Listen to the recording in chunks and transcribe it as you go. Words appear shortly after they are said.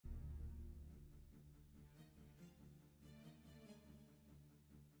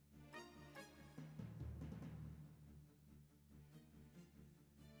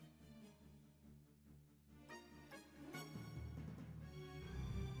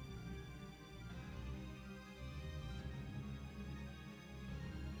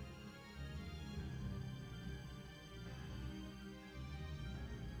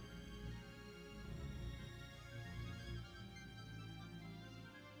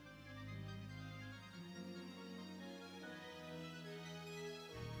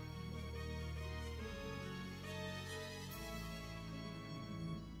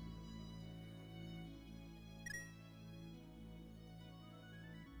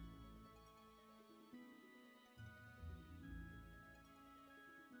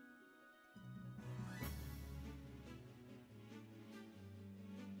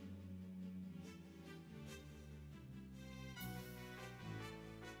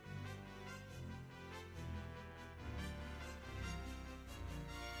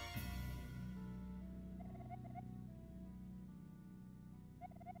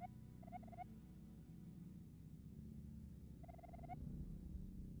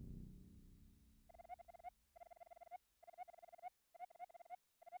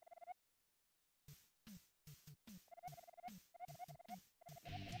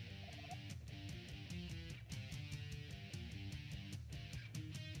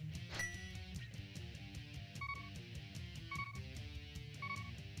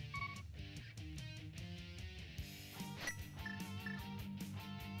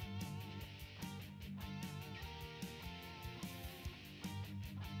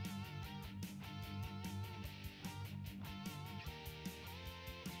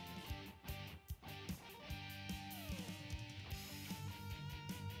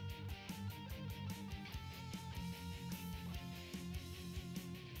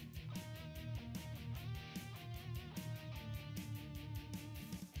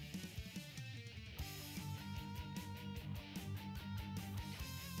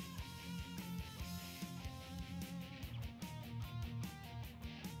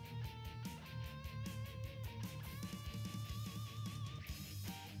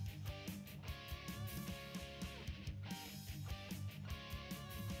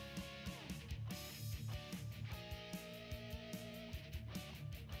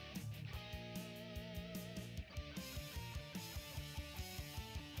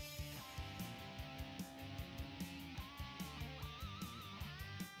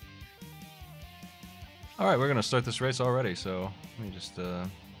Alright, we're gonna start this race already, so let me just get the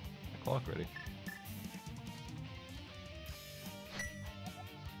clock ready.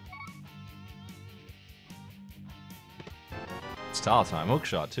 It's tile time. Hook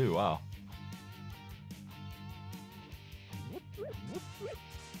shot too, wow.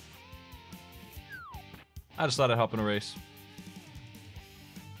 I just thought I'd hop in a race.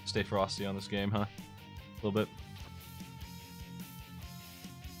 Stay frosty on this game, huh? A little bit.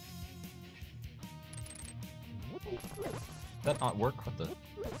 That not work? What the?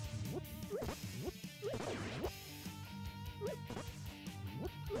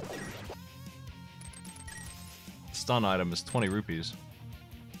 Stun item is 20 rupees.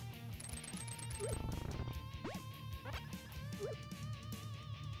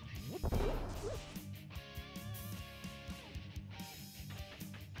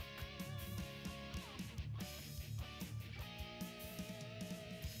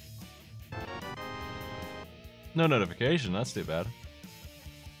 No notification, that's too bad.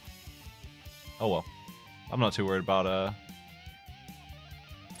 Oh well. I'm not too worried about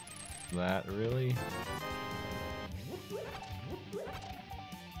that really.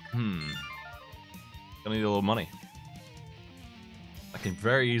 Gonna need a little money. I can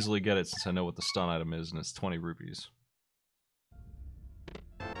very easily get it since I know what the stun item is, and it's 20 rupees.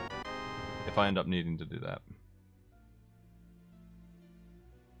 If I end up needing to do that.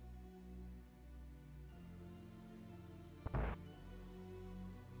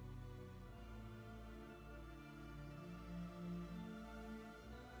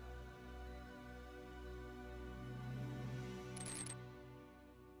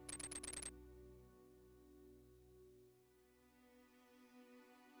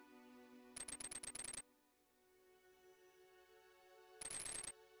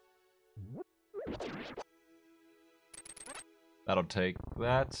 That'll take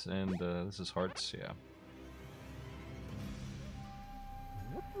that, and this is hearts, yeah.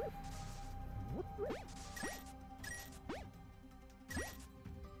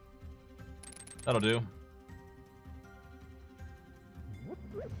 That'll do.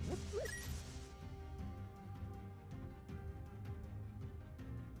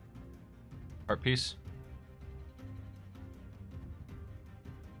 Heart piece.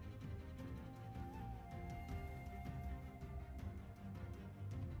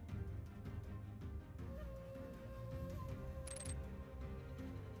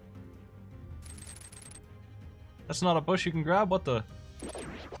 That's not a bush you can grab? What the?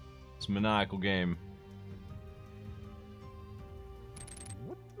 It's a maniacal game.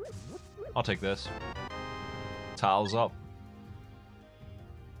 I'll take this. Tiles up.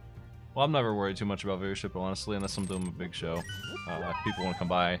 Well, I'm never worried too much about viewership, honestly, unless I'm doing a big show. If people want to come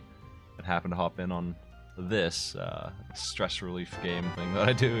by and happen to hop in on this stress relief game thing that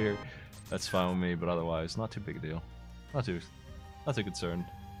I do here, that's fine with me, but otherwise, not too big a deal. Not too concerned.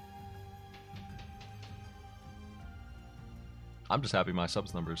 I'm just happy my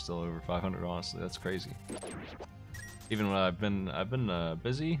subs number is still over 500. Honestly, that's crazy. Even when I've been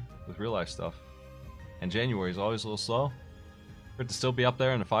busy with real life stuff, and January is always a little slow. For it to still be up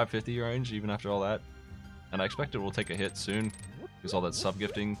there in the 550 range, even after all that, and I expect it will take a hit soon because all that sub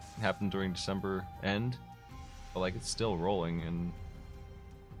gifting happened during December end. But like, it's still rolling, and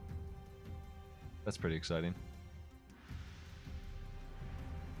that's pretty exciting.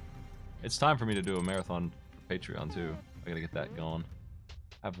 It's time for me to do a marathon for Patreon too. I gotta get that going.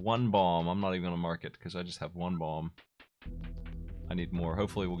 I have one bomb. I'm not even gonna mark it because I just have one bomb. I need more.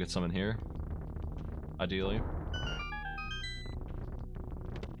 Hopefully we'll get some in here. Ideally.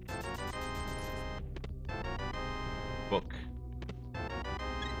 Book.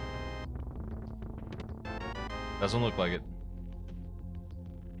 Doesn't look like it.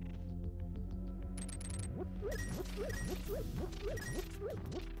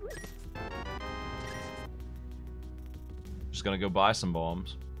 Just gonna go buy some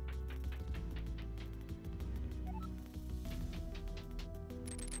bombs.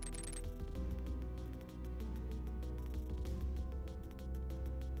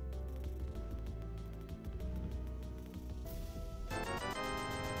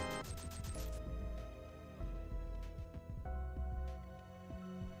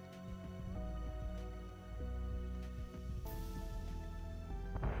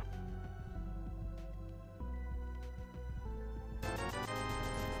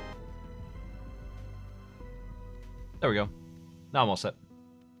 There we go. Now I'm all set.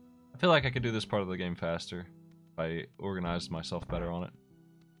 I feel like I could do this part of the game faster if I organized myself better on it.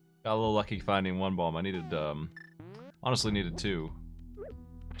 Got a little lucky finding one bomb. I needed, honestly needed two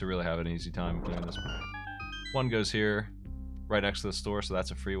to really have an easy time clearing this. One goes here, right next to the store, so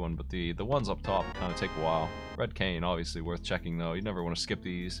that's a free one. But the ones up top kind of take a while. Red cane, obviously worth checking though. You never want to skip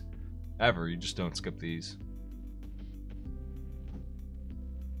these, ever. You just don't skip these.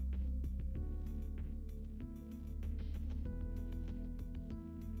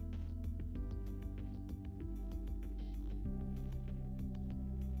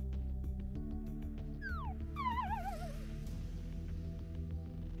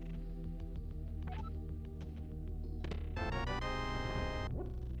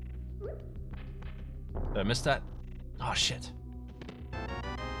 Did I miss that? Oh shit.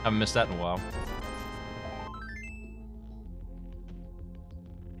 Haven't missed that in a while.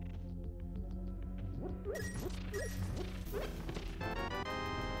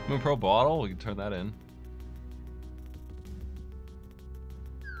 Moon Pro bottle, we can turn that in.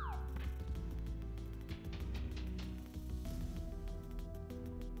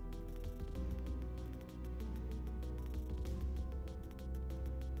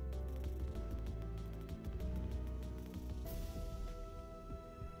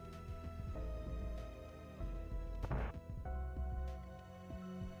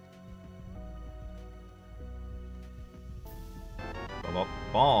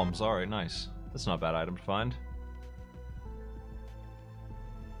 Bombs, alright, nice. That's not a bad item to find.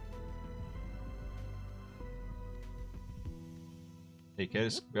 Hey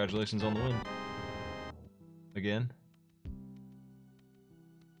Cadis, congratulations on the win. Again.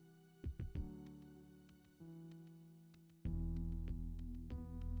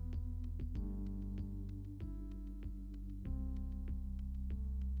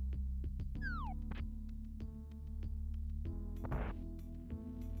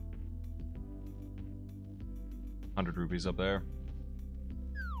 ₹100 up there.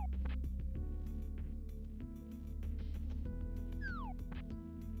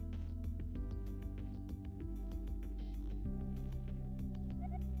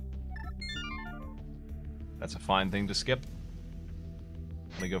 That's a fine thing to skip.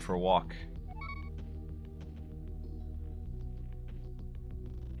 Let me go for a walk.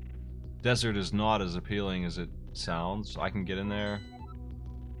 Desert is not as appealing as it sounds. I can get in there.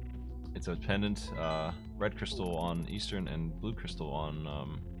 It's a pendant, red crystal on Eastern and blue crystal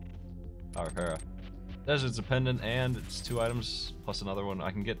on Arapara. Desert's a pendant and it's 2 items plus another one. I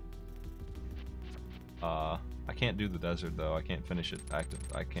can get. I can't do the desert though. I can't finish it active.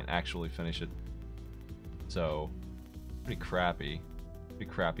 I can't actually finish it. So, pretty crappy. Pretty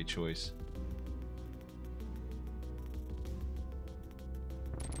crappy choice.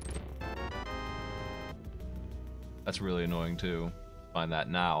 That's really annoying too. Find that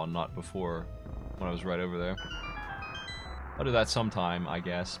now and not before when I was right over there. I'll do that sometime, I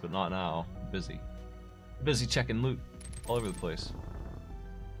guess, but not now. I'm busy. Busy checking loot all over the place.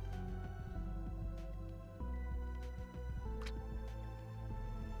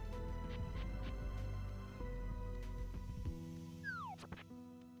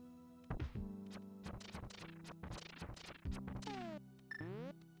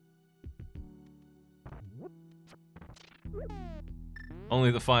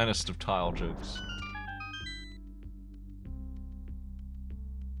 Only the finest of tile jokes.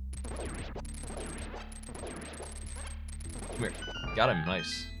 Come here. Got him,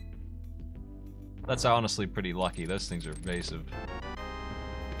 nice. That's honestly pretty lucky. Those things are evasive.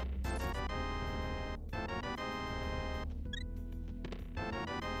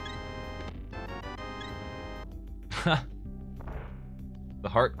 The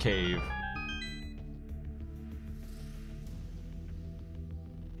Heart Cave.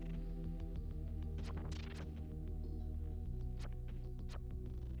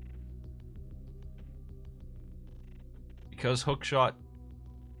 Because hookshot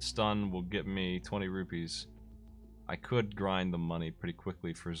stun will get me 20 rupees, I could grind the money pretty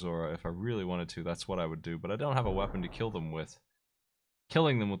quickly for Zora if I really wanted to. That's what I would do, but I don't have a weapon to kill them with.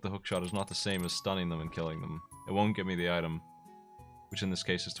 Killing them with the hookshot is not the same as stunning them and killing them. It won't get me the item, which in this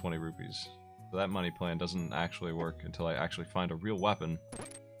case is 20 rupees. So that money plan doesn't actually work until I actually find a real weapon.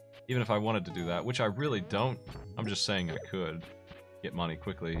 Even if I wanted to do that, which I really don't. I'm just saying I could get money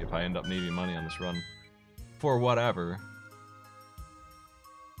quickly if I end up needing money on this run. For whatever.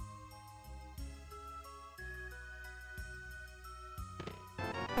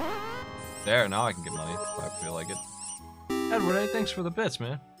 There, now I can get money if I feel like it. Edward, hey, thanks for the bits,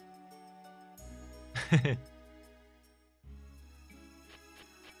 man.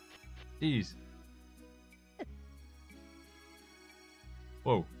 Jeez.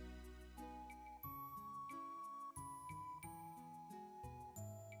 Whoa.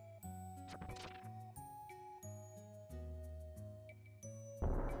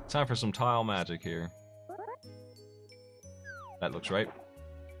 Time for some tile magic here. Alright, looks right.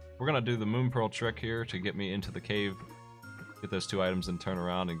 We're gonna do the moon pearl trick here to get me into the cave, get those 2 items, and turn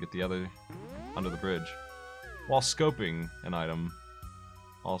around and get the other under the bridge. While scoping an item,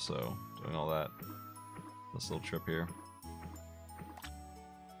 also doing all that. This little trip here.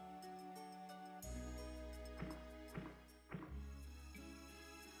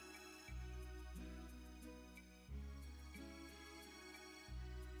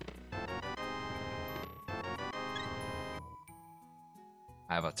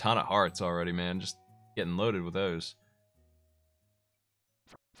 I have a ton of hearts already, man. Just getting loaded with those.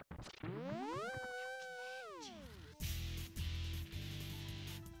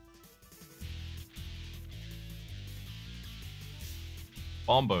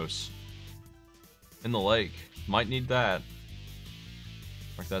 Bombos. In the lake. Might need that.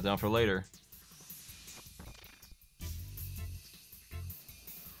 Mark that down for later.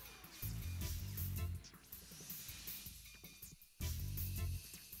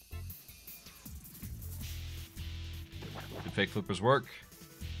 Did fake flippers work?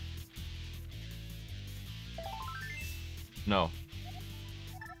 No.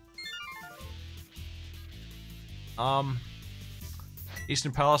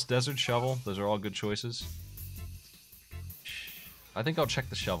 Eastern Palace, Desert, Shovel. Those are all good choices. I think I'll check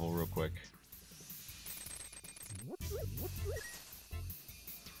the shovel real quick.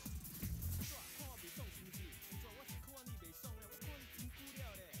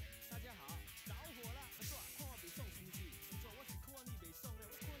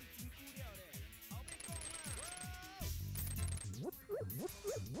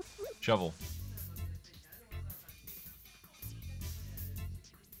 Shovel.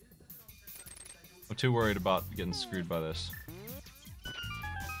 I'm too worried about getting screwed by this.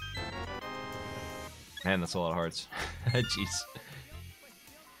 Man, that's a lot of hearts. Jeez.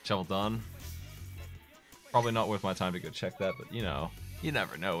 Shovel done. Probably not worth my time to go check that, but you know, you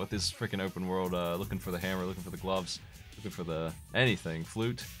never know with this freaking open world, looking for the hammer, looking for the gloves, looking for the anything,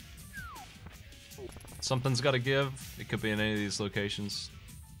 flute. Something's gotta give. It could be in any of these locations.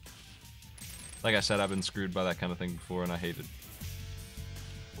 Like I said, I've been screwed by that kind of thing before, and I hate it.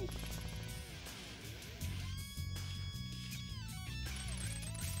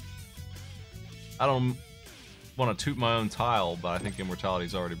 I don't want to toot my own tile, but I think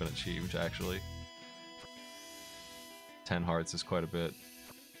immortality's already been achieved, actually. 10 hearts is quite a bit.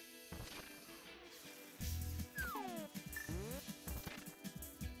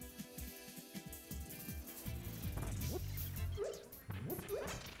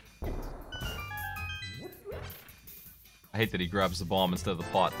 I hate that he grabs the bomb instead of the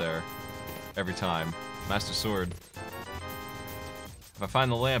pot there. Every time. Master Sword. If I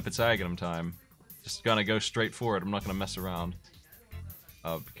find the lamp, it's Aghanim time. Just gonna go straight for it. I'm not gonna mess around.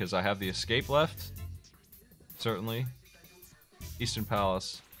 Because I have the escape left. Certainly. Eastern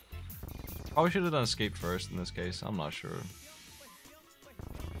Palace. Probably should have done escape first in this case. I'm not sure.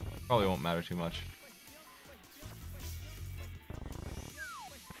 Probably won't matter too much.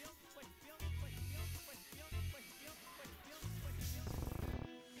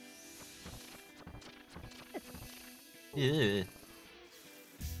 Yeah.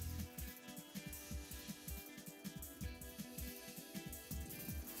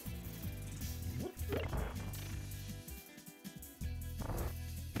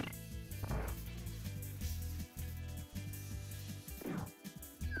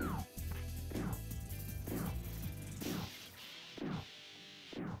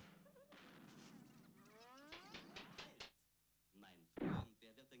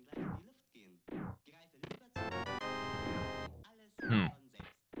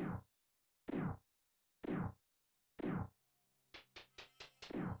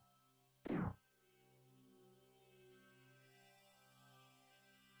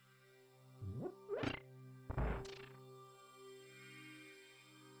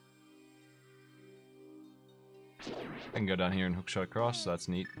 I can go down here and hookshot across, so that's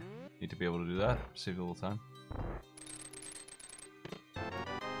neat. Need to be able to do that. Save a little time.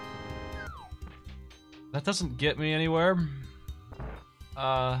 That doesn't get me anywhere.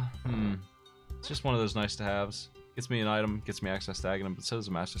 It's just one of those nice to haves. Gets me an item, gets me access to Aghanim, but so does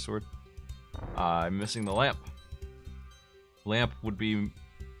a Master Sword. I'm missing the lamp. Lamp would be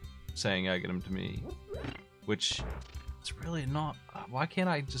saying Aghanim to me. Which, it's really not... Why can't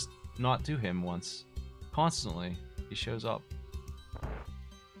I just not do him once? Constantly. He shows up.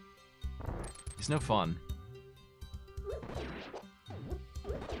 He's no fun.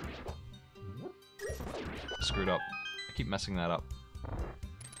 Screwed up. I keep messing that up.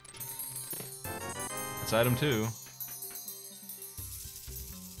 That's item 2.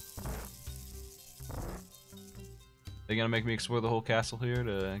 They gonna make me explore the whole castle here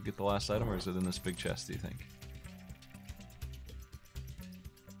to get the last item, or is it in this big chest, do you think?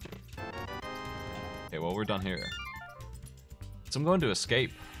 Okay, well, we're done here. So I'm going to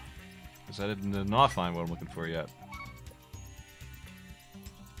escape, because I did not find what I'm looking for yet.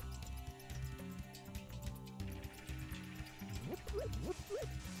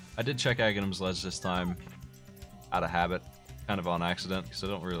 I did check Aghanim's ledge this time, out of habit, kind of on accident, because I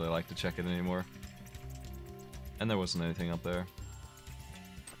don't really like to check it anymore. And there wasn't anything up there.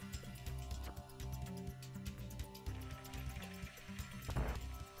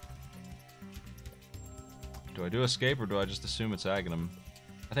 Do I do escape, or do I just assume it's Aghanim?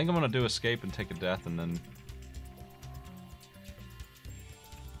 I think I'm gonna do escape and take a death, and then...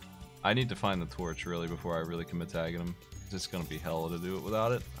 I need to find the torch, really, before I really commit to Aghanim. Because it's gonna be hell to do it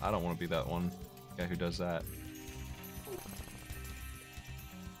without it. I don't want to be that one guy who does that.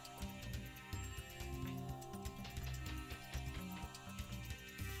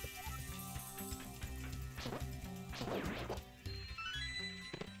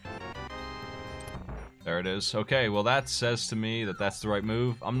 There it is. Okay, well that says to me that that's the right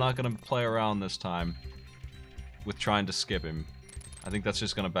move. I'm not gonna play around this time with trying to skip him. I think that's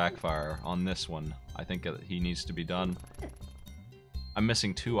just gonna backfire on this one. I think he needs to be done. I'm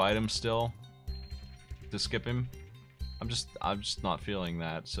missing 2 items still to skip him. I'm just not feeling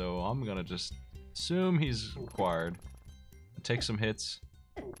that, so I'm gonna just assume he's required. Take some hits.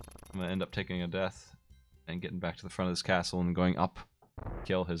 I'm gonna end up taking a death and getting back to the front of this castle and going up.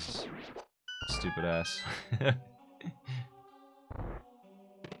 Kill his stupid ass.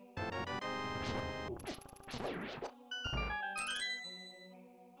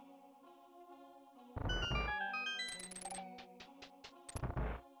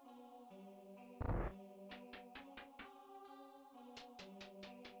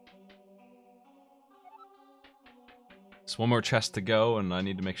 There's one more chest to go, and I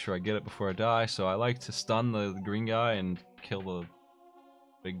need to make sure I get it before I die, so I like to stun the green guy and kill the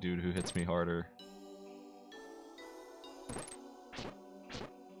big dude who hits me harder.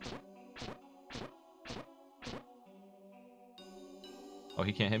 Oh,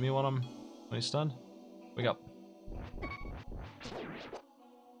 he can't hit me when he's stunned? Wake up.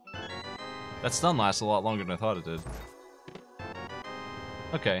 That stun lasts a lot longer than I thought it did.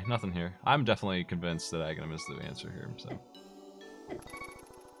 Okay, nothing here. I'm definitely convinced that Aghanim is the answer here, so...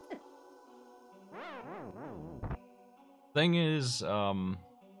 Thing is,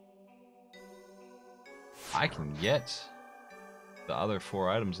 I can get the other 4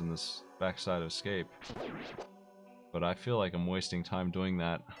 items in this backside of escape, but I feel like I'm wasting time doing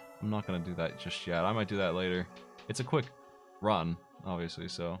that. I'm not gonna do that just yet. I might do that later. It's a quick run, obviously,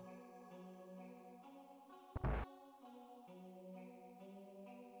 so...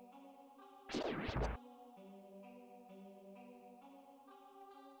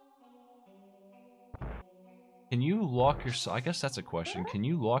 Can you lock yourself? I guess that's a question. Can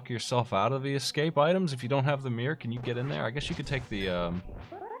you lock yourself out of the escape items if you don't have the mirror? Can you get in there? I guess you could take the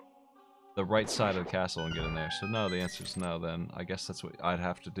right side of the castle and get in there. So no, the answer is no. Then I guess that's what I'd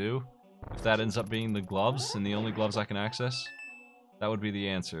have to do. If that ends up being the gloves and the only gloves I can access, that would be the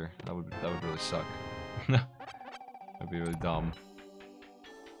answer. That would really suck. That'd be really dumb.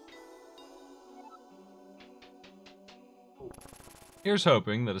 Here's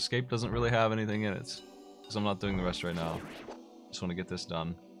hoping that escape doesn't really have anything in it. Because I'm not doing the rest right now. Just want to get this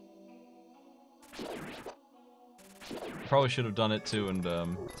done. Probably should have done it too and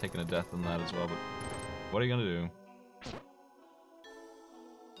taken a death on that as well, but what are you gonna do?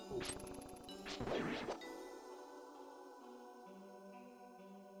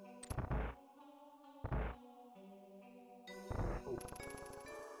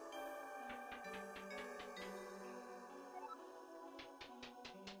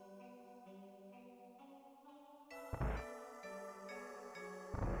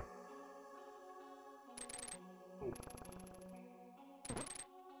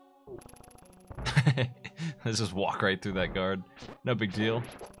 Let's just walk right through that guard. No big deal.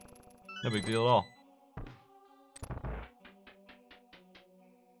 No big deal at all.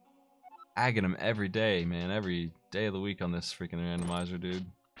 Aghanim every day, man. Every day of the week on this freaking randomizer, dude.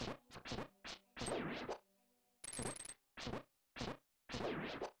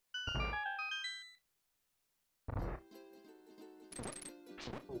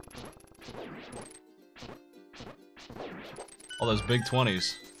 All those big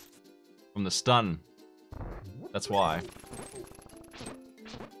 20s from the stun. That's why.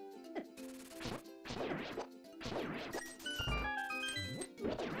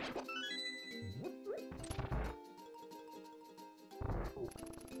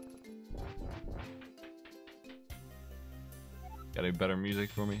 Got any better music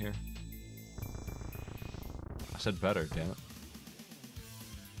for me here? I said better, damn it.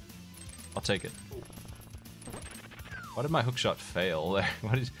 I'll take it. Why did my hookshot fail there?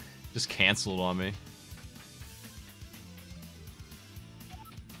 Why did it just canceled on me?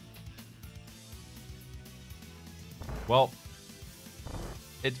 Well,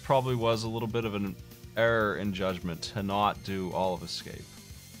 it probably was a little bit of an error in judgment to not do all of Escape.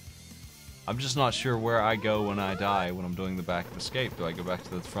 I'm just not sure where I go when I die when I'm doing the back of Escape. Do I go back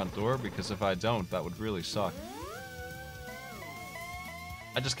to the front door? Because if I don't, that would really suck.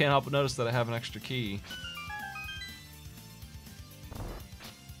 I just can't help but notice that I have an extra key.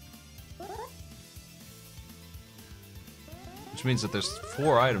 Which means that there's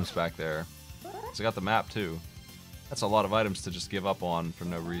 4 items back there. So I got the map too. That's a lot of items to just give up on for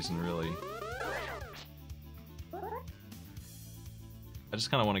no reason, really. I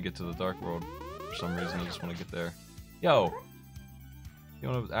just kind of want to get to the Dark World for some reason. I just want to get there. Yo! You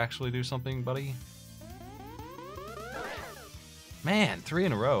want to actually do something, buddy? Man, 3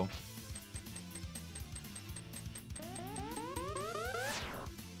 in a row.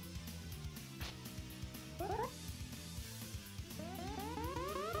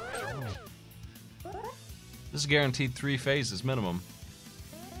 This is guaranteed 3 phases minimum.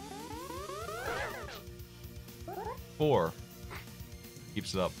 4.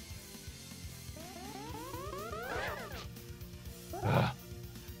 Keeps it up. Ugh.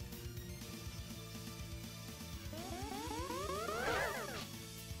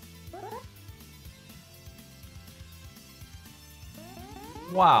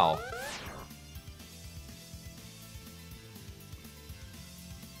 Wow.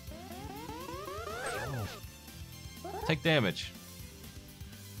 Take damage.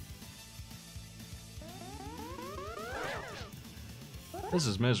 This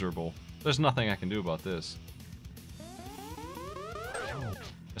is miserable. There's nothing I can do about this.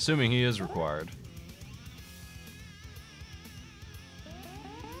 Assuming he is required.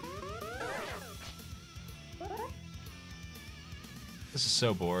 This is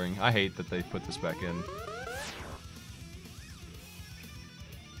so boring. I hate that they put this back in.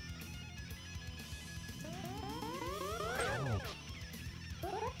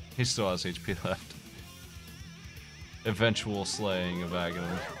 He still has HP left. Eventual slaying of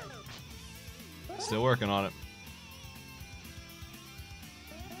Aghanim. Still working on it.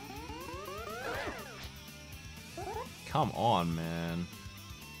 Come on, man.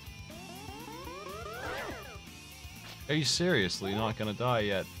 Are you seriously not gonna die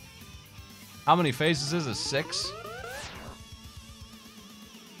yet? How many phases is it? 6?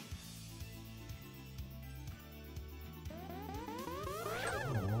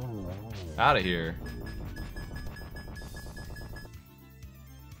 Out of here.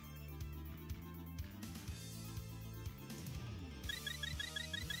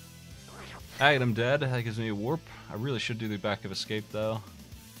 Aghanim dead. That gives me a warp. I really should do the back of Escape though.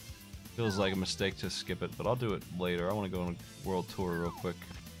 Feels like a mistake to skip it, but I'll do it later. I want to go on a world tour real quick.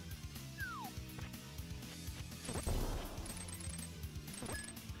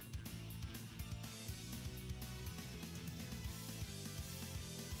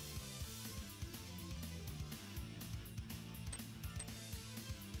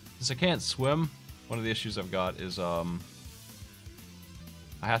 Since I can't swim, one of the issues I've got is I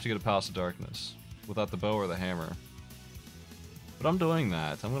have to get a Palace of Darkness without the bow or the hammer. But I'm doing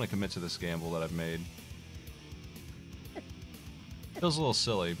that. I'm going to commit to this gamble that I've made. Feels a little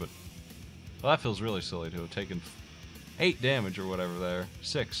silly, but... Well, that feels really silly to have taken 8 damage or whatever there.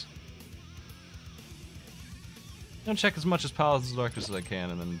 6. I'm going to check as much as Palace of Darkness as I can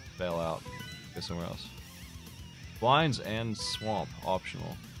and then bail out. Go somewhere else. Blinds and Swamp,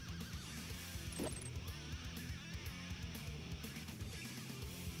 optional.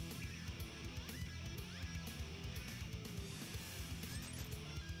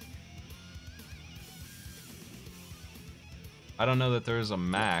 I don't know that there is a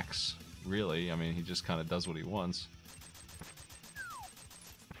max, really. I mean, he just kind of does what he wants.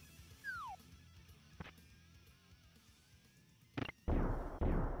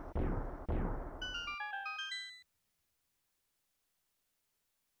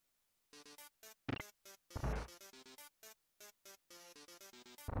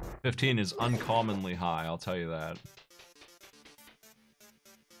 $15 is uncommonly high, I'll tell you that.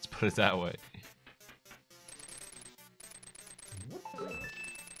 Let's put it that way.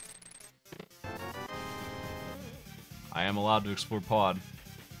 I am allowed to explore pod.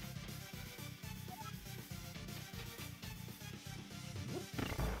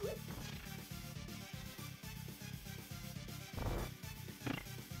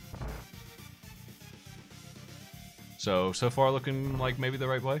 So far looking like maybe the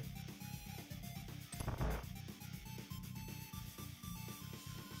right way.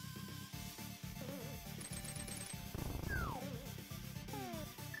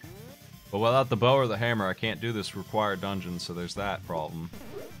 But without the bow or the hammer, I can't do this required dungeon, so there's that problem.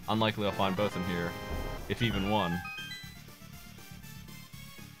 Unlikely I'll find both in here, if even one.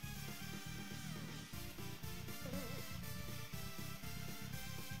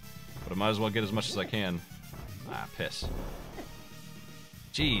 But I might as well get as much as I can. Ah, piss.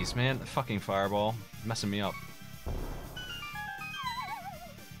 Jeez, man, the fucking fireball. Messing me up.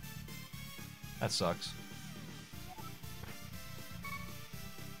 That sucks.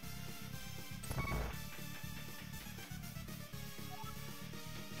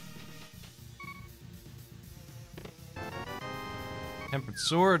 Tempered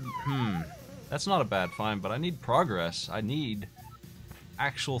sword? That's not a bad find, but I need progress. I need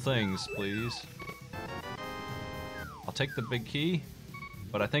actual things, please. I'll take the big key,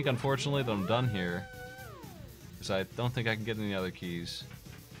 but I think unfortunately that I'm done here. Because I don't think I can get any other keys.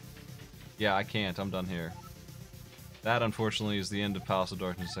 Yeah, I can't. I'm done here. That, unfortunately, is the end of Palace of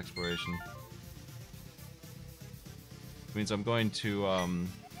Darkness exploration. It means I'm going to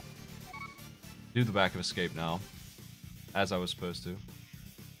do the back of escape now. As I was supposed to.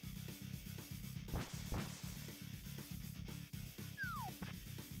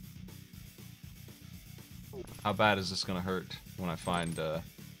 How bad is this gonna hurt when I find out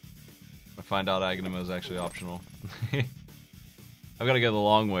Agonimo is actually optional? I've got to go the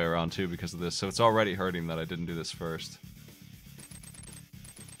long way around too because of this, so it's already hurting that I didn't do this first.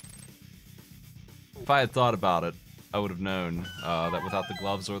 If I had thought about it, I would have known that without the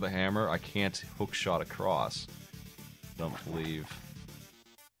gloves or the hammer, I can't hookshot across. Don't believe.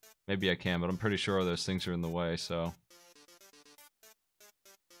 Maybe I can, but I'm pretty sure those things are in the way, so...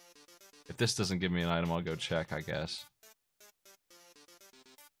 If this doesn't give me an item, I'll go check, I guess.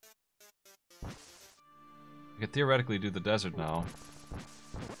 I could theoretically do the desert now.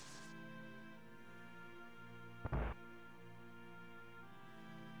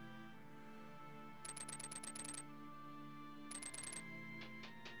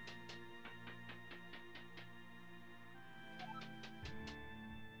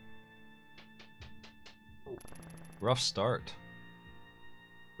 Rough start.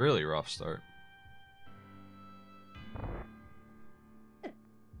 Really rough start.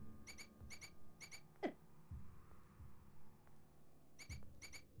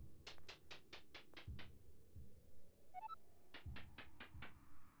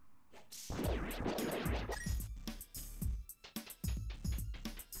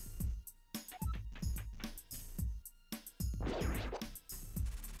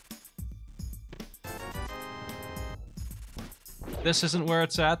 If this isn't where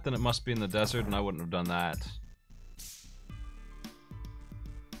it's at, then it must be in the desert, and I wouldn't have done that.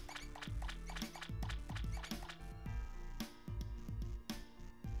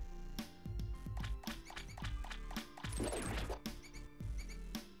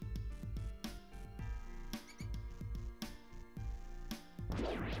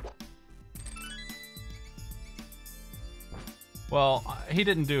 Well, he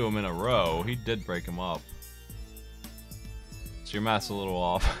didn't do them in a row. He did break them up. So your math's a little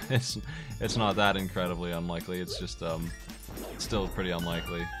off. It's not that incredibly unlikely. It's just still pretty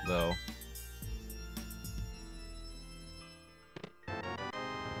unlikely though.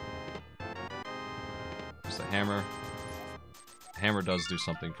 Just a hammer. The hammer does do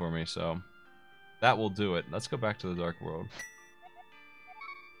something for me, so that will do it. Let's go back to the Dark World.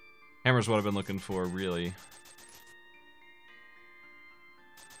 Hammer's what I've been looking for, really.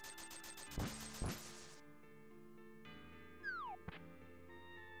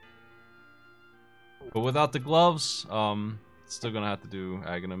 But without the gloves, still gonna have to do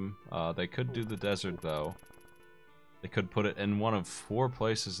Aghanim. They could do the desert, though. They could put it in one of 4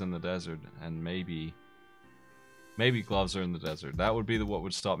 places in the desert, and maybe gloves are in the desert. That would be what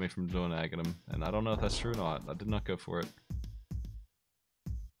would stop me from doing Aghanim, and I don't know if that's true or not. I did not go for it.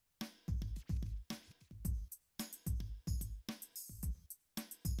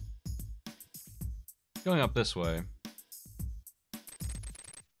 Going up this way.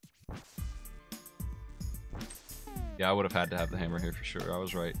 Yeah, I would have had to have the hammer here for sure. I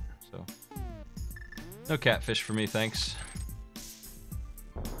was right, so. No catfish for me, thanks.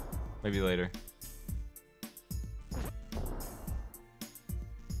 Maybe later.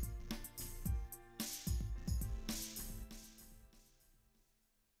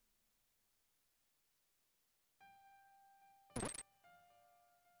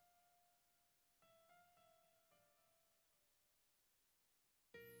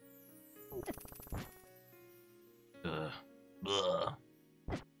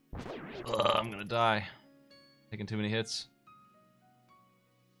 I'm gonna die. Taking too many hits.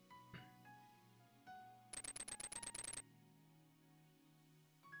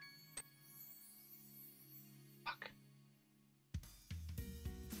 Fuck.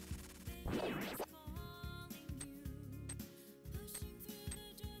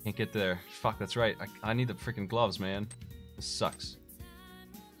 Can't get there. Fuck, that's right. I need the freaking gloves, man. This sucks.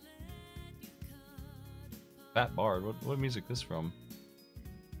 Fat Bard. What music this from?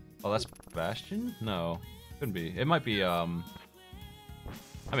 Oh, that's Bastion? No. Couldn't be. It might be, I mean,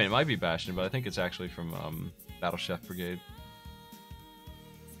 it might be Bastion, but I think it's actually from, Battle Chef Brigade.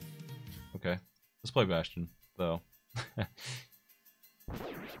 Okay. Let's play Bastion, though.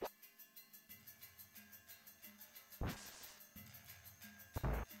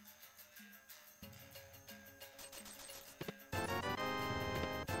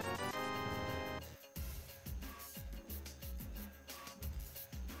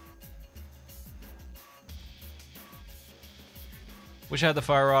 Wish I had the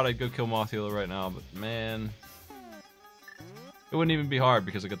fire rod, I'd go kill Moth Healer right now, but man... It wouldn't even be hard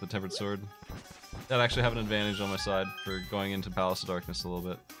because I got the Tempered Sword. I'd actually have an advantage on my side for going into Palace of Darkness a little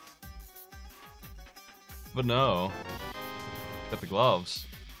bit. But no. Got the gloves.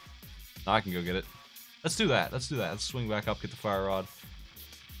 Now I can go get it. Let's do that, let's do that. Let's swing back up, get the fire rod.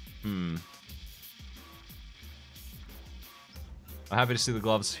 I'm happy to see the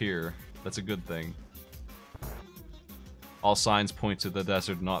gloves here. That's a good thing. All signs point to the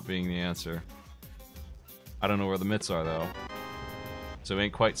desert not being the answer. I don't know where the mitts are, though. So it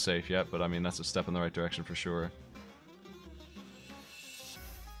ain't quite safe yet, but I mean, that's a step in the right direction for sure.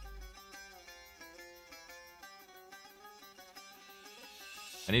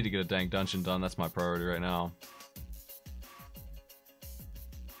 I need to get a dang dungeon done, that's my priority right now.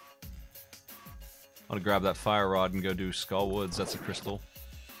 I want to grab that fire rod and go do Skull Woods, that's a crystal.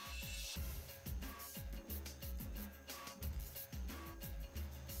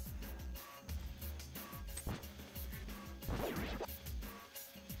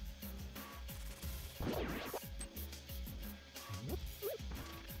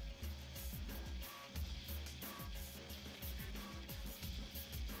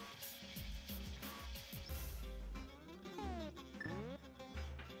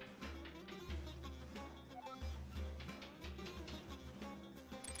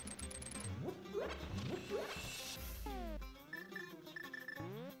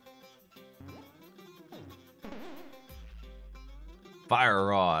 Fire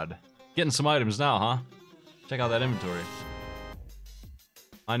rod. Getting some items now, huh? Check out that inventory.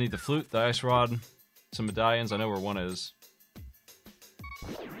 I need the flute, the ice rod, some medallions. I know where one is.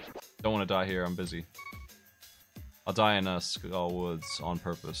 Don't want to die here. I'm busy. I'll die in Skull Woods on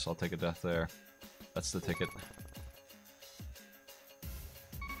purpose. I'll take a death there. That's the ticket.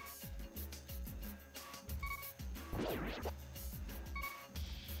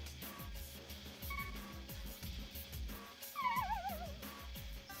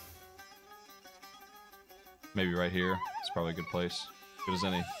 Maybe right here. It's probably a good place. Good as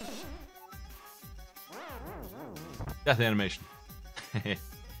any. Death animation.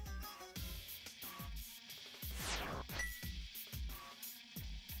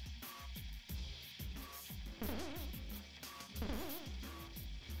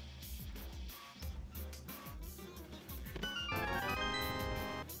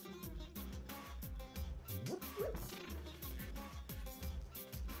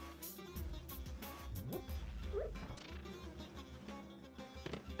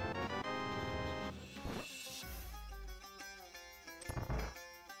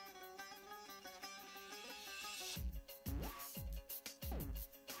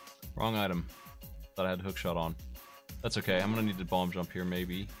 Wrong item. Thought I had hookshot on. That's okay. I'm gonna need to bomb jump here,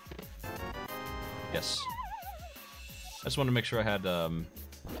 maybe. Yes. I just wanted to make sure I had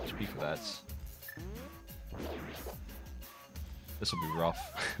HP for that. This will be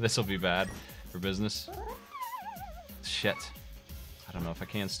rough. This will be bad for business. Shit. I don't know if I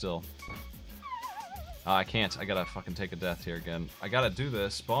can still. I can't. I gotta fucking take a death here again. I gotta do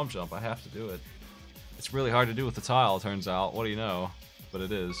this. Bomb jump. I have to do it. It's really hard to do with the tile, it turns out. What do you know? But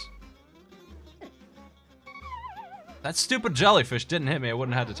it is. That stupid jellyfish didn't hit me. I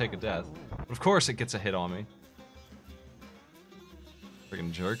wouldn't have had to take a death. But of course it gets a hit on me.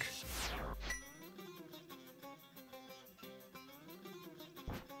 Friggin' jerk.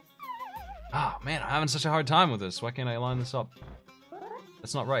 Oh man, I'm having such a hard time with this. Why can't I line this up?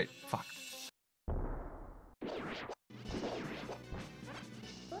 That's not right. Fuck.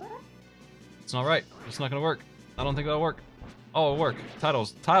 It's not right. It's not gonna work. I don't think that'll work. Oh, it'll work.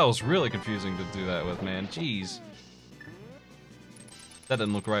 Tile's really confusing to do that with, man. Jeez. That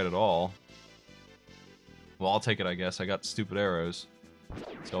didn't look right at all. Well, I'll take it, I guess. I got stupid arrows.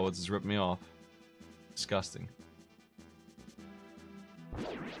 Skullwoods has ripped me off. Disgusting.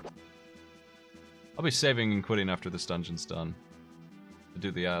 I'll be saving and quitting after this dungeon's done. To do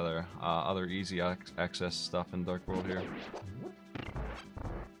the other easy access stuff in Dark World here.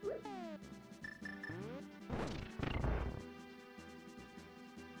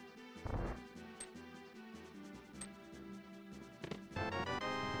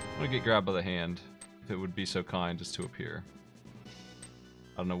 I'm gonna get grabbed by the hand, if it would be so kind as to appear.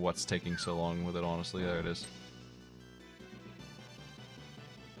 I don't know what's taking so long with it, honestly. There it is.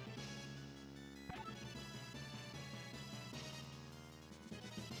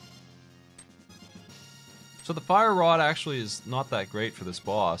 So the fire rod actually is not that great for this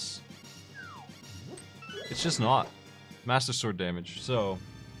boss. It's just not. Master Sword damage, so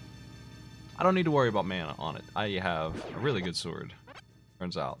I don't need to worry about mana on it. I have a really good sword,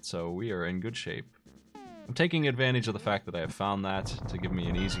 turns out, so we are in good shape. I'm taking advantage of the fact that I have found that to give me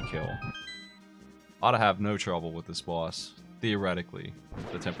an easy kill. Ought to have no trouble with this boss, theoretically.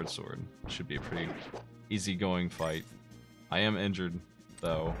 The Tempered Sword should be a pretty easygoing fight. I am injured,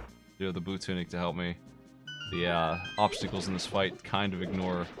 though. Do have the Blue Tunic to help me. The obstacles in this fight kind of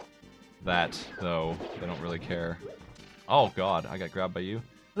ignore that, though. They don't really care. Oh god, I got grabbed by you.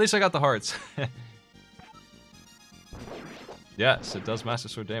 At least I got the hearts. Yes, it does Master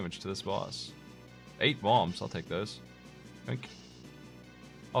Sword damage to this boss. 8 bombs, I'll take those.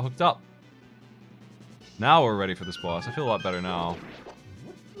 All hooked up. Now we're ready for this boss. I feel a lot better now.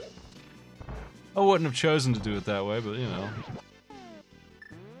 I wouldn't have chosen to do it that way, but you know.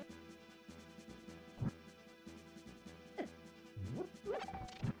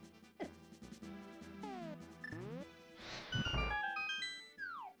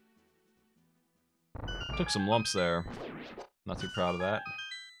 Took some lumps there. Not too proud of that.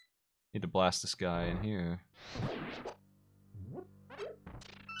 Need to blast this guy in here.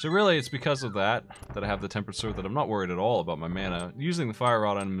 So really, it's because of that I have the Tempered Sword that I'm not worried at all about my mana. Using the Fire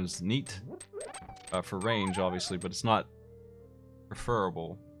Rod on him is neat for range, obviously, but it's not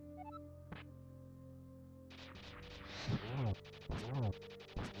preferable.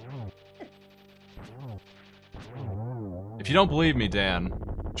 If you don't believe me, Dan,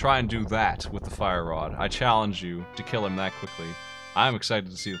 try and do that with the Fire Rod. I challenge you to kill him that quickly. I'm excited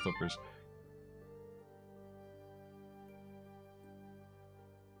to see the flippers.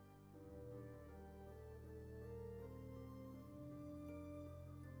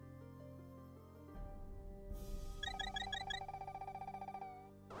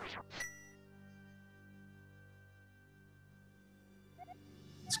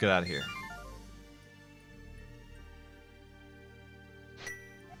 Let's get out of here.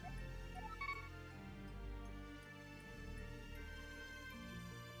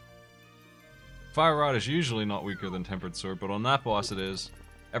 Fire Rod is usually not weaker than Tempered Sword, but on that boss it is.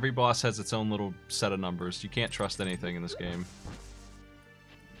 Every boss has its own little set of numbers. You can't trust anything in this game.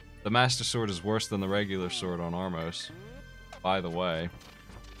 The Master Sword is worse than the regular sword on Armos, by the way,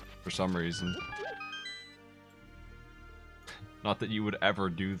 for some reason. Not that you would ever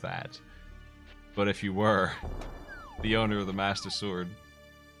do that, but if you were the owner of the Master Sword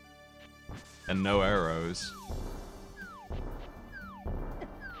and no arrows,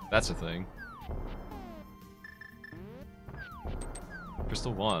 that's a thing.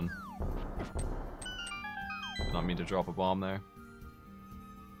 Crystal 1. Did not mean to drop a bomb there.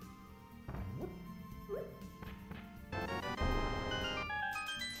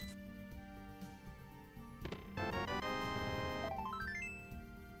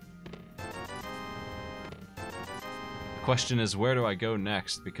 The question is, where do I go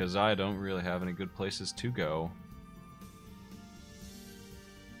next? Because I don't really have any good places to go.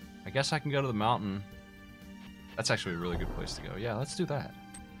 I guess I can go to the mountain. That's actually a really good place to go. Yeah, let's do that.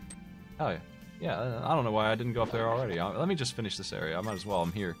 Hell yeah. Yeah, I don't know why I didn't go up there already. Let me just finish this area. I might as well.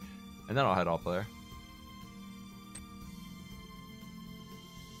 I'm here. And then I'll head up there.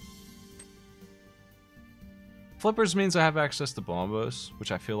 Flippers means I have access to bombos,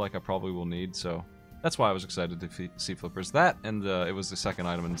 which I feel like I probably will need, so that's why I was excited to see Flippers. That, and it was the second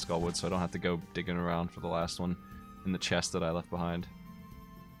item in Skullwood, so I don't have to go digging around for the last one in the chest that I left behind.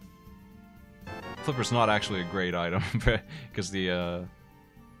 Flipper's not actually a great item, because the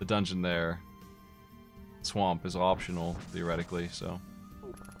dungeon there, swamp, is optional, theoretically, so.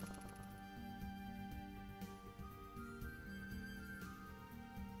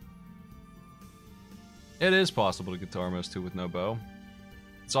 It is possible to get to Armos 2 with no bow.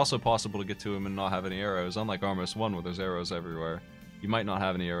 It's also possible to get to him and not have any arrows, unlike Armos 1 where there's arrows everywhere. You might not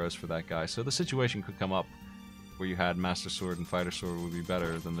have any arrows for that guy, so the situation could come up where you had Master Sword and Fighter Sword would be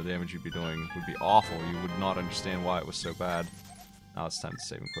better, then the damage you'd be doing would be awful. You would not understand why it was so bad. Now it's time to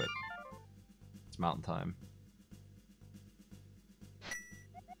save and quit. It's mountain time.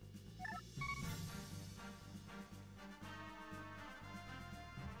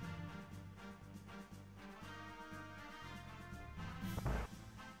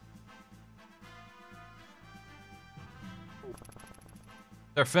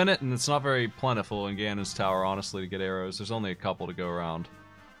 They're finite, and it's not very plentiful in Ganon's Tower, honestly, to get arrows. There's only a couple to go around.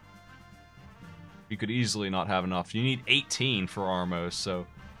 You could easily not have enough. You need 18 for Armos, so...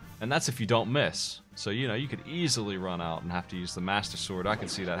 And that's if you don't miss. So, you know, you could easily run out and have to use the Master Sword. I can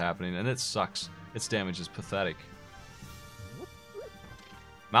see that happening, and it sucks. Its damage is pathetic.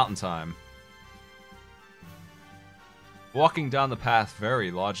 Mountain time. Walking down the path very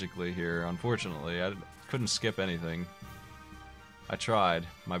logically here, unfortunately. I couldn't skip anything. I tried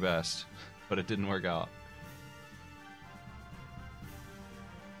my best, but it didn't work out.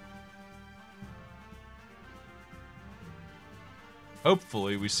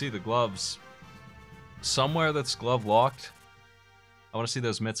 Hopefully we see the gloves somewhere that's glove locked. I want to see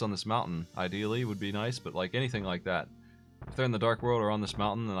those mitts on this mountain. Ideally would be nice, but like anything like that. If they're in the Dark World or on this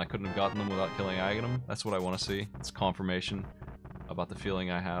mountain, then I couldn't have gotten them without killing Aghanim. That's what I want to see. It's confirmation about the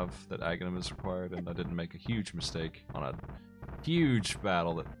feeling I have that Aghanim is required, and I didn't make a huge mistake on a huge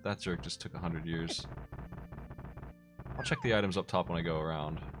battle that jerk just took 100 years. I'll check the items up top when I go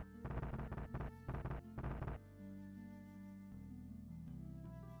around.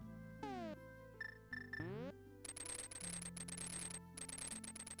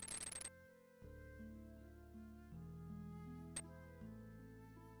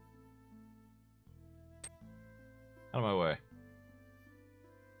 Out of my way.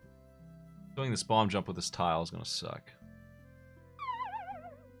 Doing this bomb jump with this tile is gonna suck.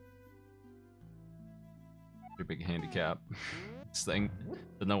 Pretty big handicap. This thing.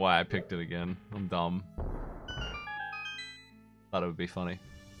 Don't know why I picked it again. I'm dumb. Thought it would be funny.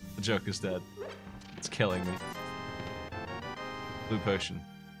 The joke is dead. It's killing me. Blue potion.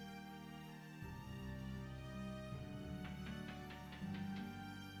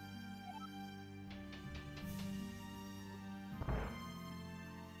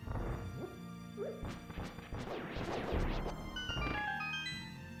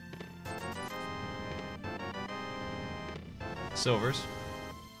 Silvers.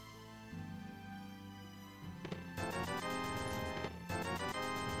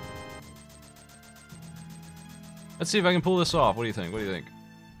 Let's see if I can pull this off. What do you think? What do you think?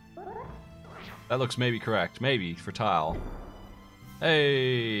 That looks maybe correct. Maybe for tile.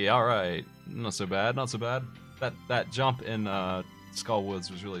 Hey, all right. Not so bad. Not so bad. That jump in Skull Woods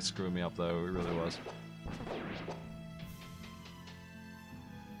was really screwing me up, though. It really was.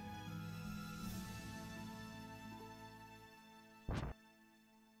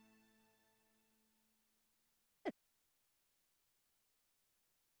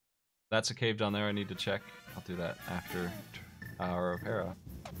 That's a cave down there I need to check. I'll do that after Hour of Hera.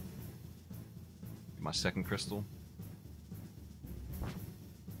 My second crystal.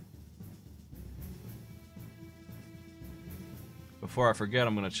 Before I forget,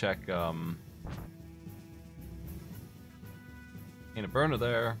 I'm gonna check ain't a burner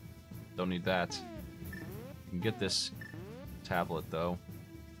there. Don't need that. You can get this tablet though.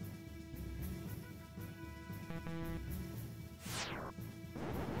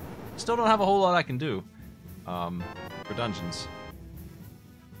 Still don't have a whole lot I can do for dungeons.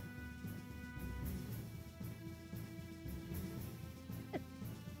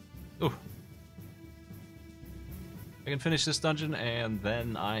 Ooh. I can finish this dungeon and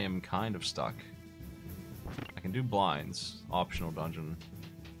then I am kind of stuck. I can do blinds, optional dungeon.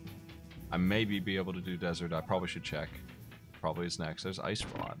 I maybe be able to do desert. I probably should check. Probably is next. There's ice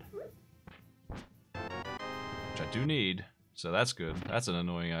rod, which I do need. So that's good. That's an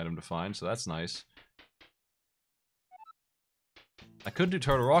annoying item to find, so that's nice. I could do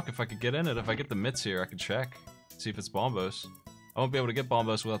Turtle Rock if I could get in it. If I get the mitts here, I could check. See if it's Bombos. I won't be able to get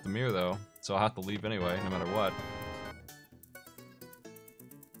Bombos without the mirror, though. So I'll have to leave anyway, no matter what.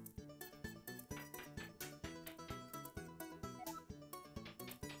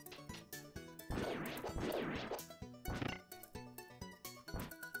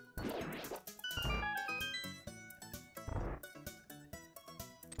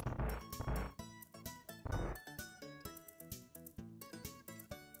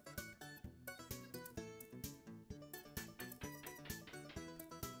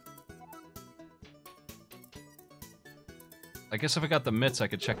 I guess if I got the mitts, I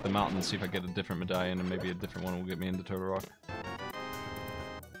could check the mountain and see if I get a different medallion, and maybe a different one will get me into Turtle Rock.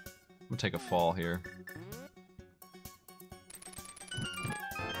 I'm gonna take a fall here.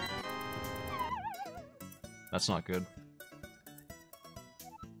 That's not good.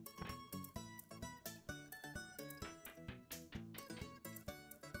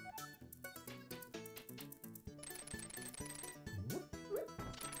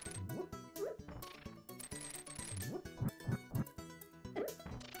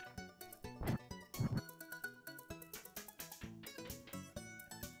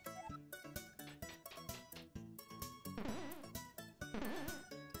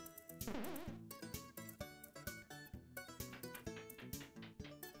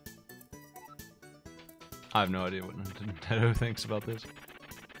 I have no idea what Nintendo thinks about this.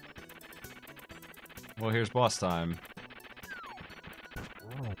 Well, here's boss time.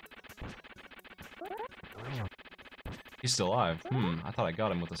 He's still alive. I thought I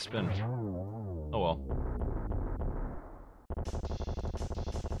got him with a spin. Oh well.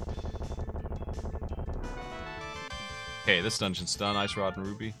 Okay, this dungeon's done. Ice Rod and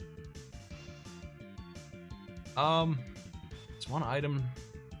Ruby. It's one item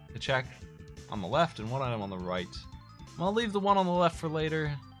to check on the left and one item on the right. I'll leave the one on the left for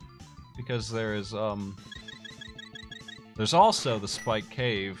later because there's also the Spike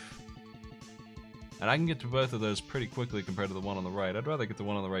Cave, and I can get to both of those pretty quickly compared to the one on the right. I'd rather get the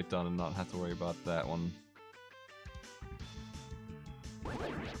one on the right done and not have to worry about that one.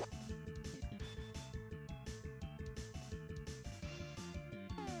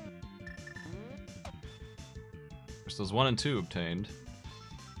 Those 1 and 2 obtained.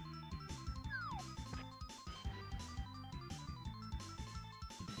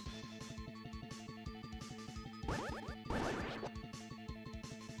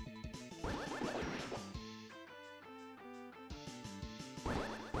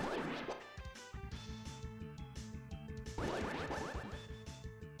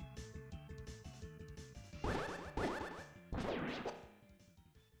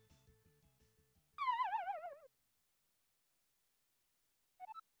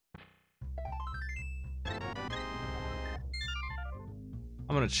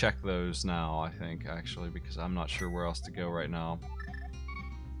 I'm gonna check those now, I think, actually, because I'm not sure where else to go right now.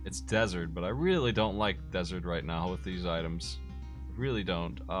 It's desert, but I really don't like desert right now with these items. I really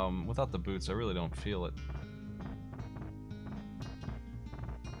don't. Without the boots, I really don't feel it.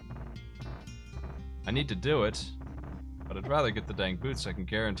 I need to do it, but I'd rather get the dang boots so I can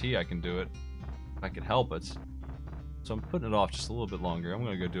guarantee I can do it, if I can help it. So I'm putting it off just a little bit longer. I'm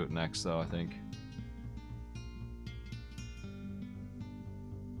gonna go do it next, though, I think.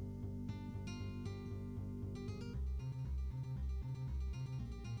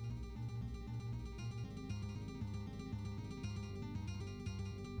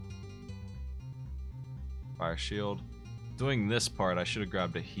 Fire shield. Doing this part, I should have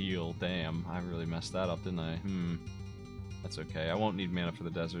grabbed a heal. Damn, I really messed that up, didn't I? That's okay. I won't need mana for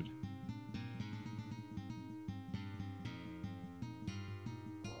the desert.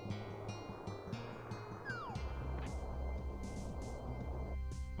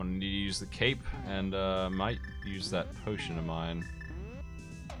 I'm gonna need to use the cape, and might use that potion of mine.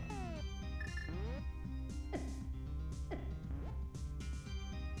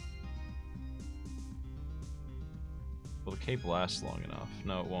 Will the cape last long enough?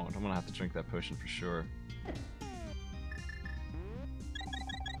 No, it won't. I'm gonna have to drink that potion for sure.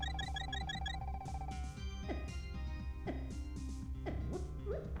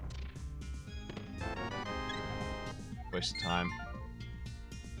 Waste of time.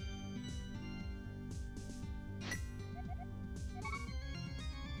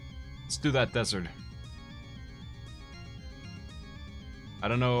 Let's do that desert. I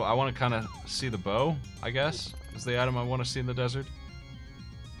don't know, I want to kind of see the bow, I guess, is the item I want to see in the desert.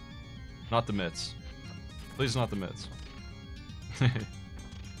 Not the mitts. Please not the mitts.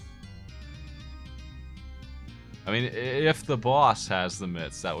 I mean, if the boss has the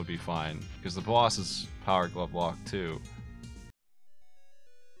mitts, that would be fine, because the boss is power glove lock too.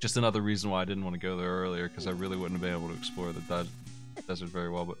 Just another reason why I didn't want to go there earlier, because I really wouldn't have been able to explore the desert very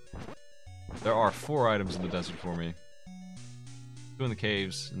well, but there are 4 items in the desert for me. 2 in the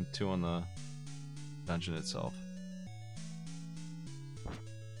caves, and 2 on the dungeon itself.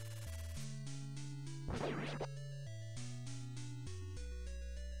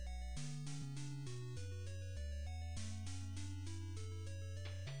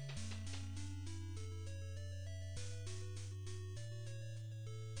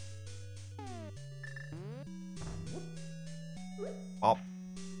 Oh.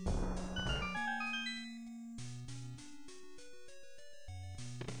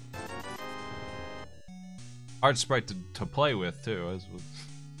 Hard sprite to play with, too. As was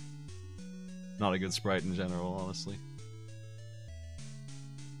not a good sprite in general, honestly.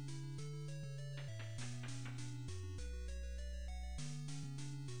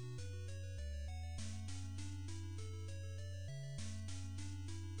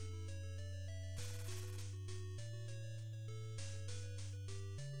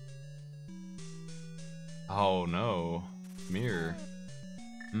 Oh no. Mirror.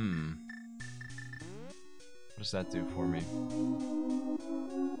 What does that do for me?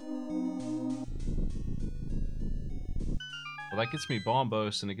 Well, that gets me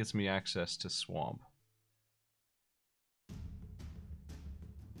Bombos and it gets me access to Swamp.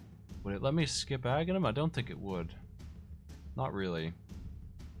 Would it let me skip Aghanim? I don't think it would. Not really.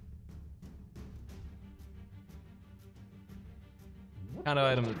 Kind of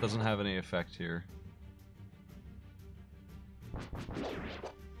item that doesn't have any effect here.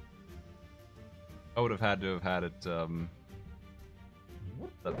 I would have had to have had it, that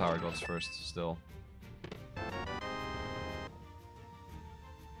Power Gloves first, still.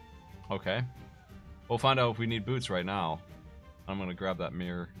 Okay. We'll find out if we need boots right now. I'm gonna grab that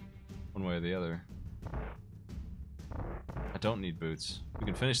mirror, one way or the other. I don't need boots. We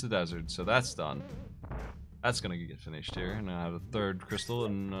can finish the desert, so that's done. That's gonna get finished here, and I have a third crystal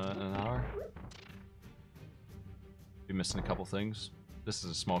in an hour. Be missing a couple things. This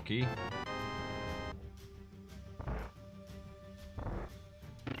is a small key.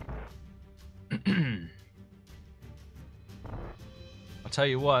 I'll tell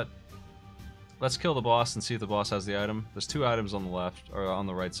you what. Let's kill the boss and see if the boss has the item. There's 2 items on the left, or on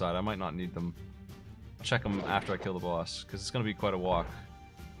the right side. I might not need them. I'll check them after I kill the boss, because it's gonna be quite a walk.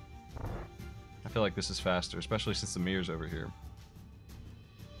 I feel like this is faster, especially since the mirror's over here.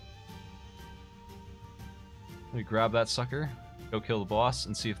 Let me grab that sucker, go kill the boss,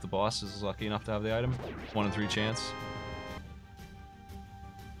 and see if the boss is lucky enough to have the item. 1 in 3 chance.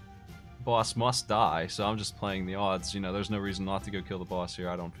 Boss must die, so I'm just playing the odds. You know, there's no reason not to go kill the boss here,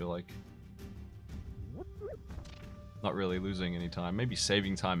 I don't feel like. Not really losing any time. Maybe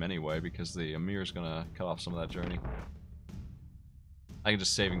saving time anyway, because the mirror's gonna cut off some of that journey. I can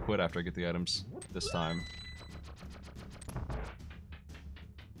just save and quit after I get the items this time.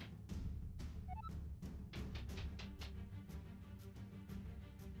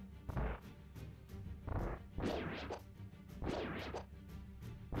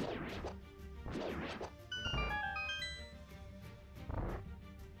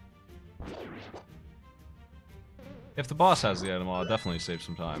 If the boss has the item, I'll definitely save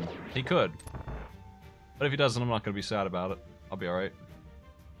some time. He could. But if he doesn't, I'm not going to be sad about it. I'll be alright.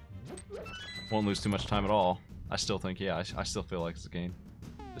 Won't lose too much time at all. I still think, yeah, I still feel like it's a gain.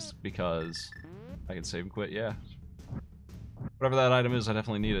 Just because I can save and quit, yeah. Whatever that item is, I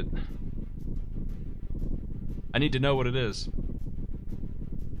definitely need it. I need to know what it is.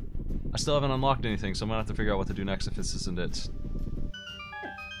 I still haven't unlocked anything, so I'm going to have to figure out what to do next if this isn't it.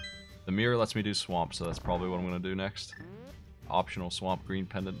 The mirror lets me do swamp, so that's probably what I'm going to do next. Optional swamp green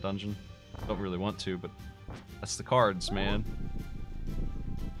pendant dungeon. Don't really want to, but that's the cards, man.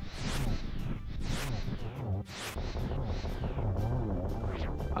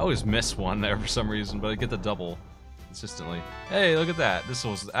 I always miss one there for some reason, but I get the double consistently. Hey, look at that. This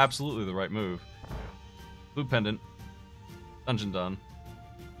was absolutely the right move. Blue pendant. Dungeon done.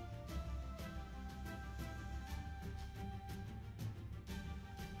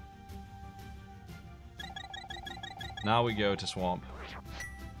 Now we go to swamp.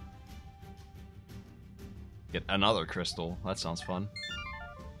 Get another crystal. That sounds fun.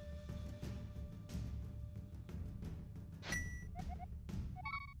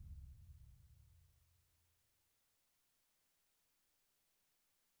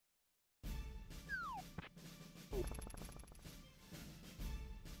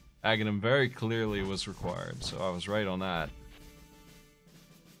 Aghanim very clearly was required, so I was right on that.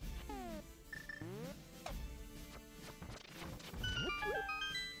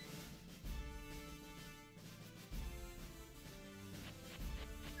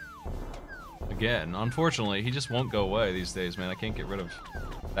 Again, unfortunately, he just won't go away these days, man. I can't get rid of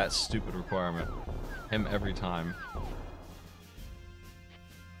that stupid requirement. Him every time.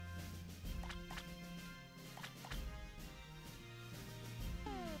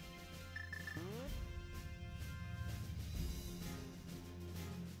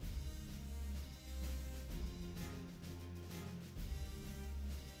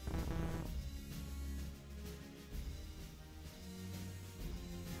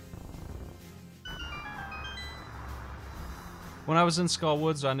 When I was in Skull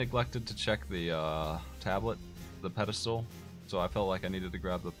Woods, I neglected to check the tablet, the pedestal, so I felt like I needed to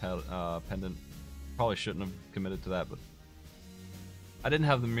grab the pendant. Probably shouldn't have committed to that, but I didn't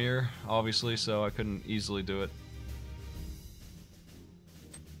have the mirror, obviously, so I couldn't easily do it.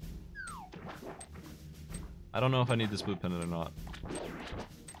 I don't know if I need this blue pendant or not.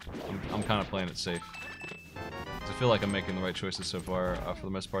 I'm kind of playing it safe. I feel like I'm making the right choices so far. For the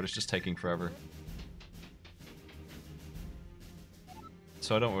most part, it's just taking forever.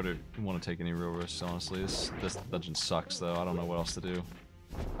 so I don't really want to take any real risks, honestly. This dungeon sucks, though. I don't know what else to do.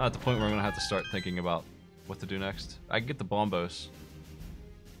 I'm at the point where I'm going to have to start thinking about what to do next. I can get the bombos,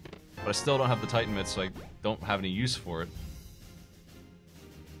 but I still don't have the Titan mitts, so I don't have any use for it.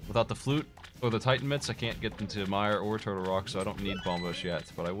 Without the flute or the Titan mitts, I can't get into Mire or Turtle Rock, so I don't need bombos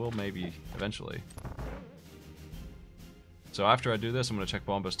yet, but I will maybe eventually. So after I do this, I'm going to check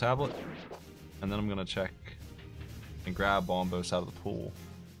Bombos tablet, and then I'm going to check and grab Bombos out of the pool.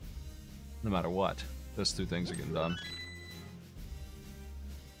 No matter what, those two things are getting done.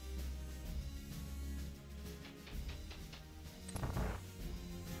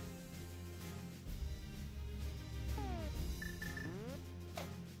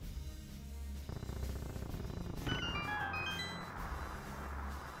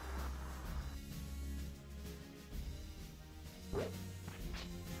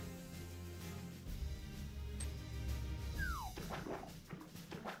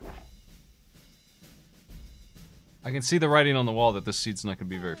 I can see the writing on the wall that this seed's not going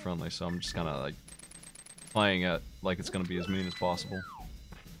to be very friendly, so I'm just kind of like playing it like it's going to be as mean as possible.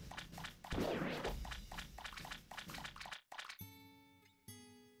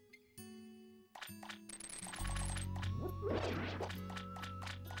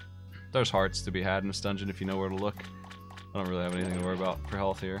 There's hearts to be had in this dungeon if you know where to look. I don't really have anything to worry about for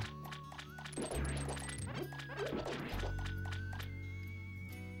health here.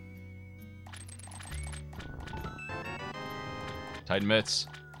 Titan mitts.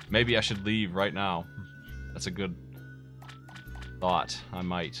 Maybe I should leave right now. That's a good thought. I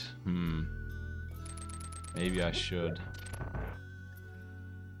might. Maybe I should.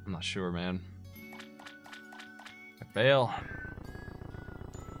 I'm not sure, man. I fail.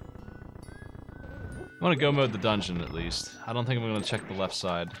 I want to go mode the dungeon at least. I don't think I'm going to check the left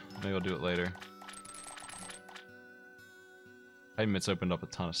side. Maybe I'll do it later. Titan mitts opened up a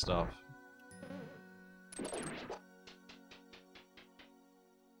ton of stuff.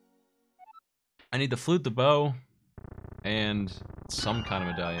 I need the flute, the bow, and some kind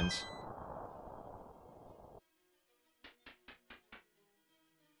of medallions.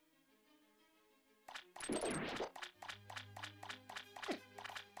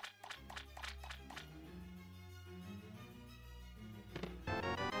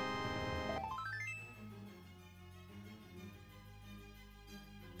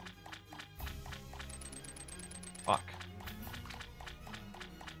 Fuck.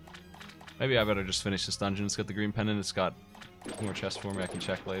 Maybe I better just finish this dungeon. It's got the green pendant. It's got more chests for me I can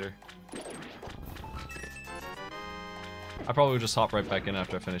check later. I probably would just hop right back in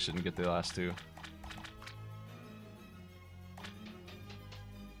after I finish it and get the last two.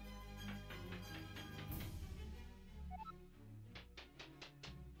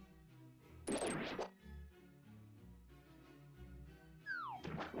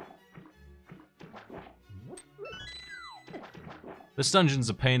 This dungeon's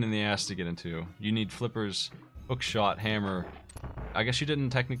a pain in the ass to get into. You need flippers, hookshot, hammer. I guess you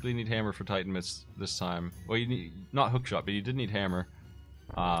didn't technically need hammer for Titan mitts this time. Well, you need not hookshot, but you did need hammer.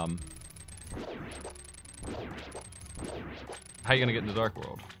 How are you gonna get into Dark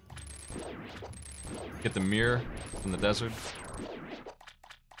World? Get the mirror from the desert.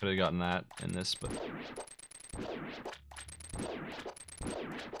 Could have gotten that in this, but.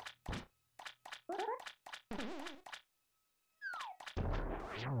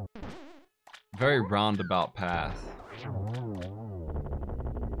 Very roundabout path.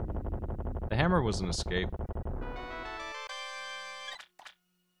 The hammer was an escape.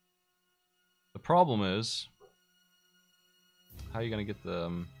 The problem is, how are you gonna get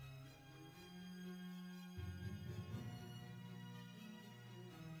the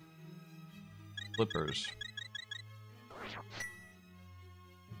flippers?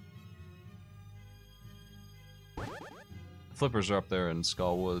 The flippers are up there in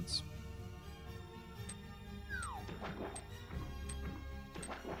Skull Woods.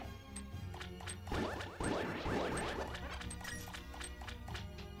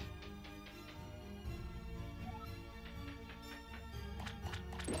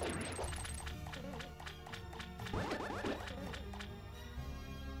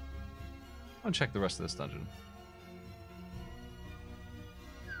 I'll check the rest of this dungeon.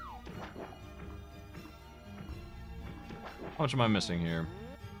 How much am I missing here?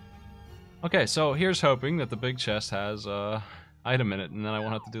 Okay, so here's hoping that the big chest has item in it, and then I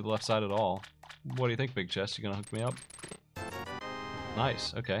won't have to do the left side at all. What do you think, big chest? You gonna hook me up?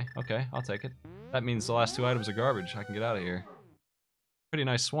 Nice. Okay, okay, I'll take it. That means the last two items are garbage. I can get out of here. Pretty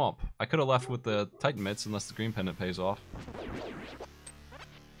nice swamp. I could have left with the Titan mitts unless the green pendant pays off.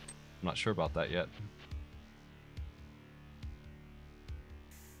 I'm not sure about that yet.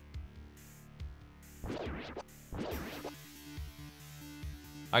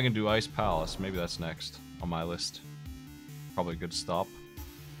 I can do Ice Palace. Maybe that's next on my list. Probably a good stop.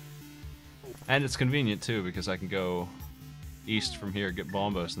 And it's convenient too because I can go east from here, get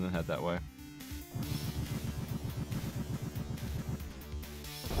Bombos, and then head that way.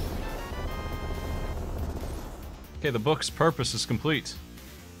 Okay, the book's purpose is complete.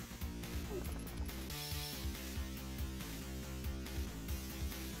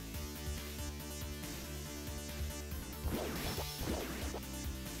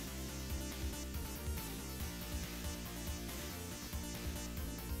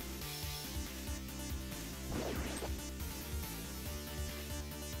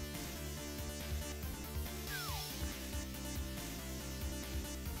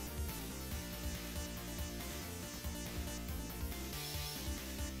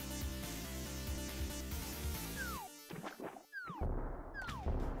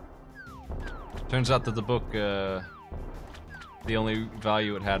 Turns out that the book, the only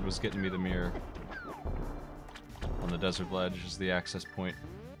value it had was getting me the mirror on the desert ledge as the access point.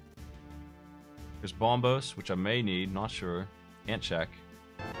 There's Bombos, which I may need, not sure. Can't check.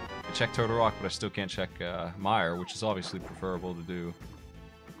 I can check Turtle Rock, but I still can't check Mire, which is obviously preferable to do.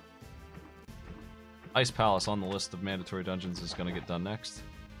 Ice Palace on the list of mandatory dungeons is going to get done next.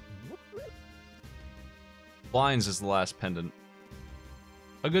 Blinds is the last pendant.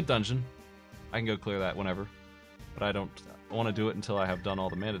 A good dungeon. I can go clear that whenever, but I don't want to do it until I have done all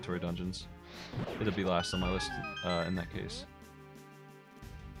the mandatory dungeons. It'll be last on my list in that case.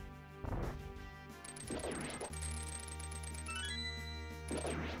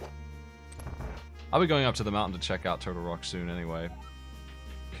 I'll be going up to the mountain to check out Turtle Rock soon anyway,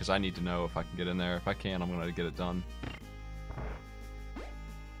 because I need to know if I can get in there. If I can, I'm going to get it done.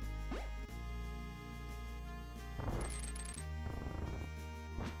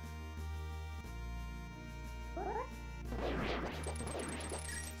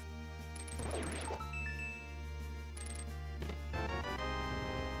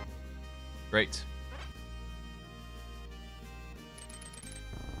 Great.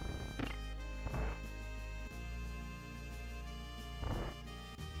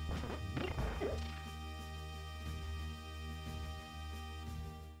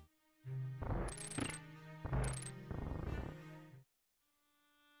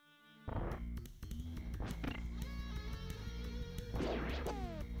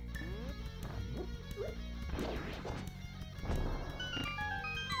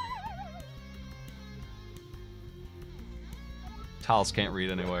 Tiles can't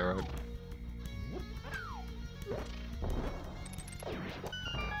read anyway, right?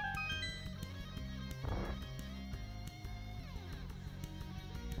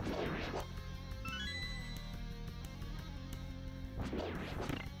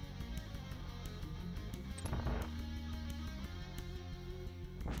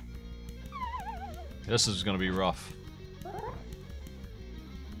 This is gonna be rough.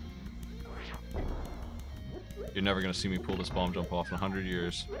 You're never gonna see me pull this bomb jump off in 100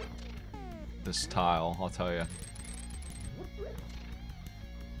 years. This tile, I'll tell you.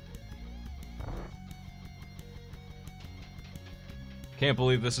 Can't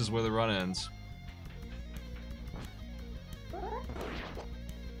believe this is where the run ends.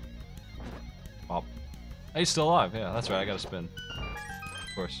 Oh. Hey, he's still alive. Yeah, that's right. I gotta spin.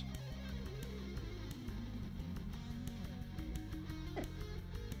 Of course.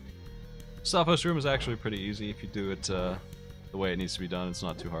 Southpost room is actually pretty easy if you do it the way it needs to be done. It's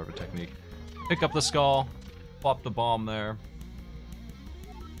not too hard of a technique. Pick up the skull, plop the bomb there.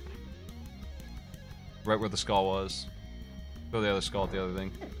 Right where the skull was. Throw the other skull at the other thing.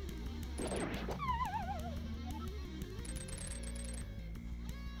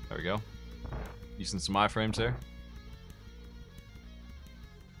 There we go. Using some iframes there.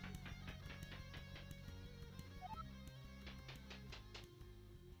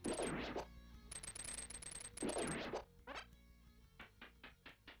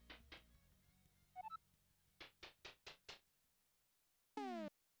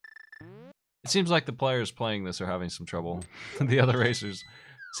 It seems like the players playing this are having some trouble. The other racers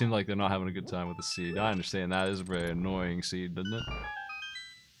seem like they're not having a good time with the seed. I understand that is a very annoying seed, doesn't it?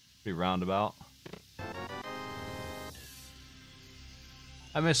 Pretty roundabout.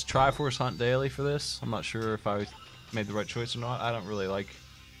 I missed Triforce Hunt Daily for this. I'm not sure if I made the right choice or not. I don't really like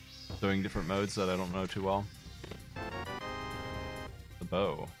doing different modes that I don't know too well. The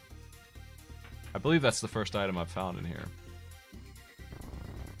bow. I believe that's the first item I've found in here.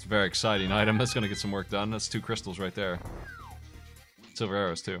 It's a very exciting item. That's going to get some work done. That's 2 crystals right there. Silver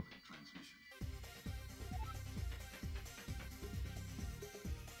arrows, too.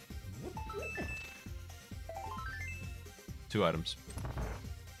 Two items.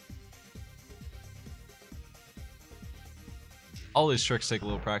 All these tricks take a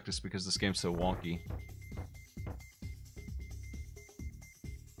little practice because this game's so wonky.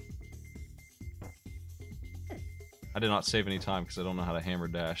 I did not save any time because I don't know how to hammer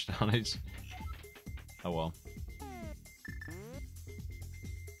dash down these. Oh well.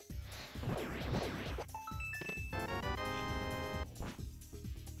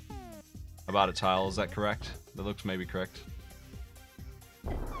 About a tile, is that correct? That looks maybe correct.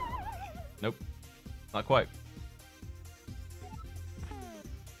 Nope. Not quite.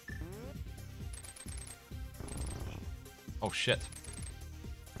 Oh shit.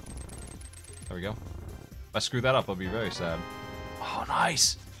 There we go. If I screw that up, I'll be very sad. Oh,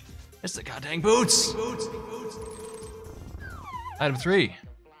 nice! It's the goddamn boots! Item 3.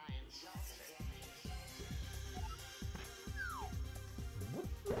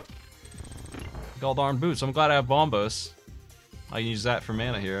 All darn boots. I'm glad I have bombos. I can use that for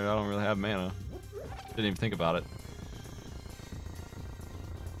mana here. I don't really have mana. Didn't even think about it.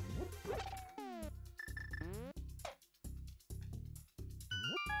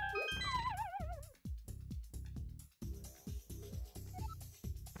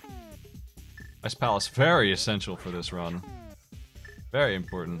 Ice Palace, very essential for this run. Very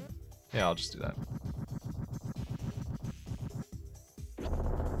important. Yeah, I'll just do that.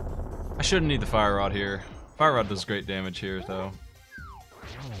 I shouldn't need the Fire Rod here. Fire Rod does great damage here, though.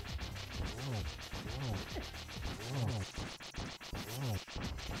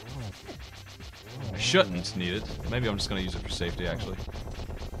 I shouldn't need it. Maybe I'm just gonna use it for safety, actually.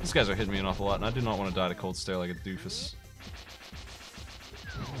 These guys are hitting me an awful lot, and I do not want to die to cold stare like a doofus.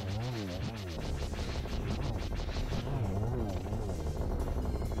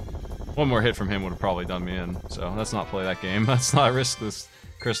 One more hit from him would have probably done me in, so let's not play that game. Let's not risk this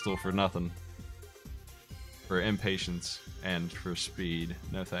crystal for nothing. For impatience and for speed.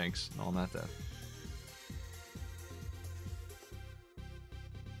 No thanks. And all that death.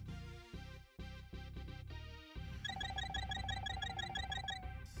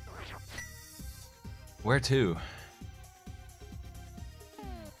 Where to?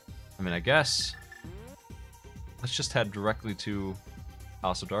 I mean, I guess let's just head directly to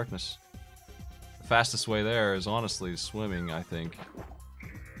House of Darkness. The fastest way there is honestly swimming, I think.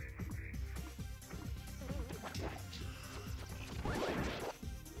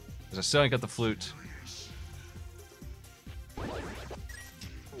 Because I still ain't got the flute.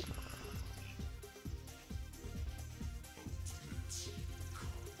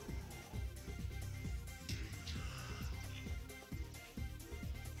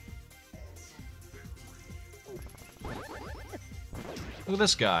 Look at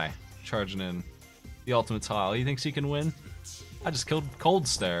this guy charging in. The ultimate tile. He thinks he can win? I just killed Cold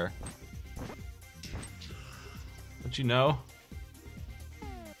Stare. Don't you know? A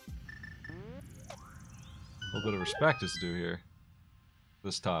little bit of respect is due here.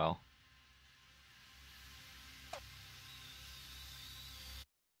 This tile.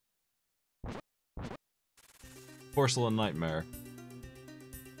 Porcelain Nightmare.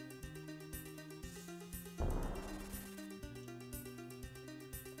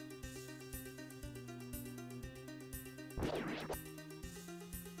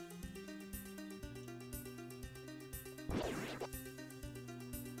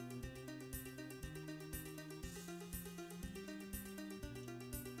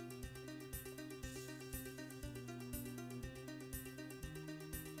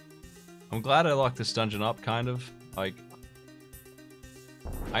 I'm glad I locked this dungeon up, kind of. Like,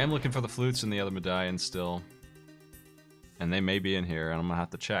 I am looking for the flutes and the other medallions still. And they may be in here, and I'm gonna have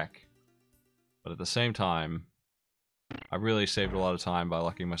to check. But at the same time, I really saved a lot of time by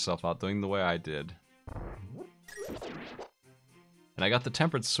locking myself out doing the way I did. And I got the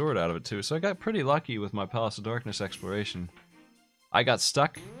Tempered Sword out of it too, so I got pretty lucky with my Palace of Darkness exploration. I got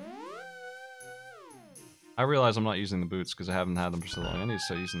stuck. I realize I'm not using the boots because I haven't had them for so long. I need to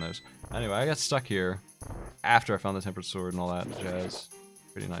start using those. Anyway, I got stuck here after I found the Tempered Sword and all that jazz.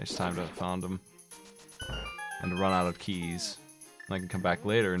 Pretty nice time to have found them. And to run out of keys. And I can come back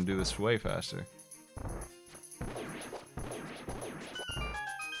later and do this way faster.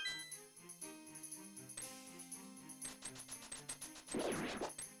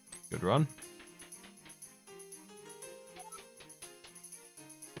 Good run.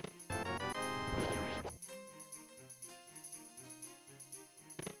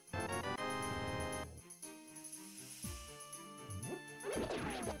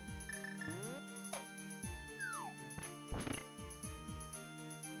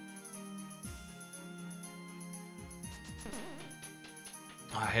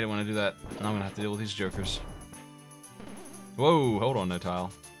 I hate it when I do that. Now I'm gonna have to deal with these jokers. Whoa, hold on, no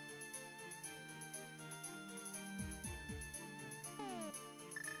tile.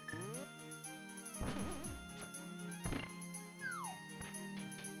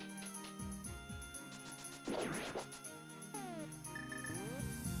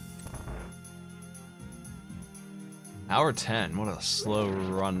 Hour 10. What a slow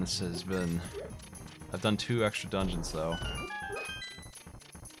run this has been. I've done 2 extra dungeons though.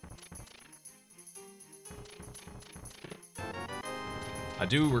 I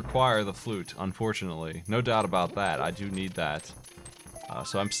do require the flute, unfortunately. No doubt about that. I do need that.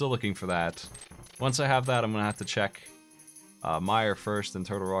 So I'm still looking for that. Once I have that, I'm gonna have to check Meyer first and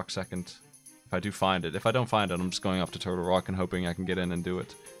Turtle Rock second. If I do find it. If I don't find it, I'm just going up to Turtle Rock and hoping I can get in and do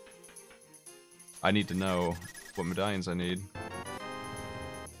it. I need to know what medallions I need.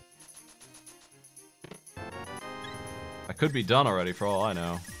 I could be done already for all I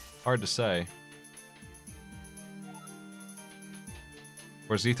know. Hard to say.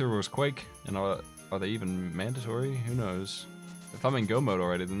 Where's Ether, where's Quake? And are they even mandatory? Who knows? If I'm in go mode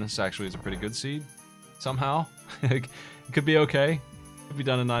already, then this actually is a pretty good seed. Somehow. It could be okay. Could be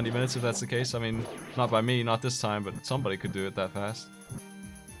done in 90 minutes if that's the case. I mean, not by me, not this time, but somebody could do it that fast.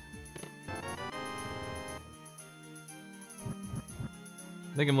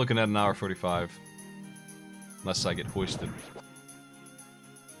 I think I'm looking at an hour 45. Unless I get hoisted.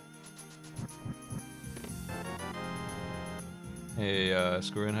 Hey,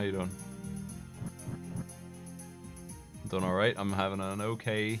 Scorian, how you doing? Doing alright. I'm having an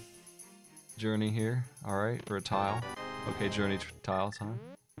okay journey here. Alright, for a tile. Okay journey tile time.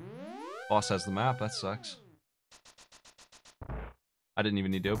 Boss has the map, that sucks. I didn't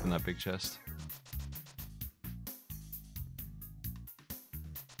even need to open that big chest.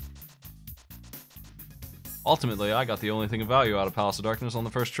 Ultimately, I got the only thing of value out of Palace of Darkness on the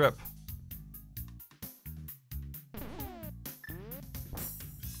first trip.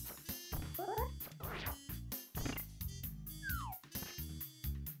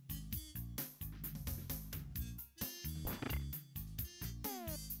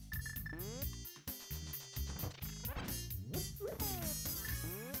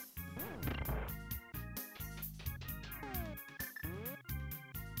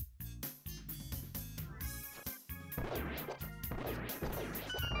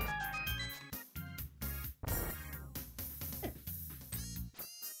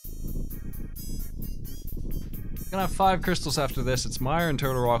 Gonna have 5 crystals after this. It's Meyer and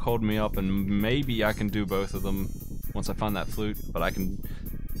Turtle Rock holding me up, and maybe I can do both of them once I find that flute. But I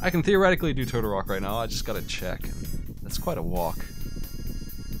can theoretically do Turtle Rock right now. I just gotta check. That's quite a walk.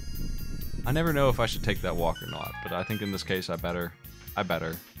 I never know if I should take that walk or not, but I think in this case I better.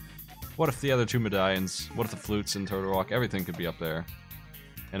 What if the other 2 medallions? What if the flutes in Turtle Rock? Everything could be up there.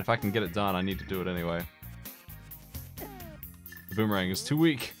 And if I can get it done, I need to do it anyway. The boomerang is too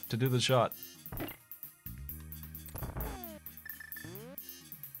weak to do the shot.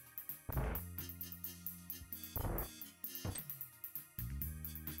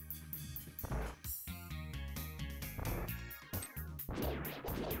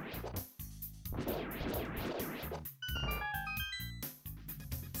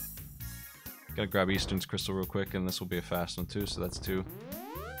 Gotta grab Eastern's crystal real quick, and this will be a fast one too, so that's 2.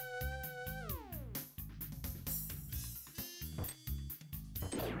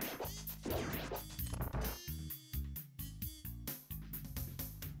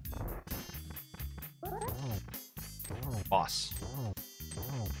 Boss.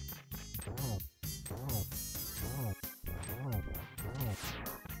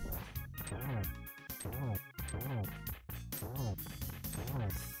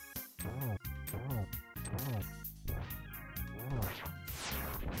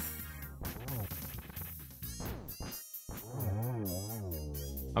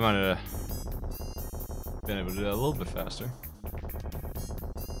 I might have been able to do that a little bit faster.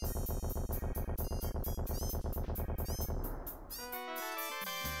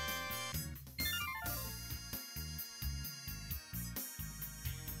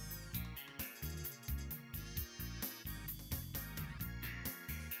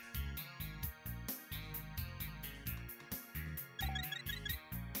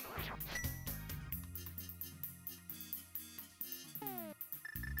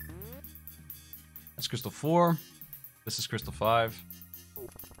 That's crystal 4. This is crystal 5.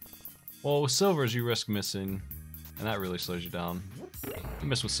 Well, with silvers you risk missing, and that really slows you down. You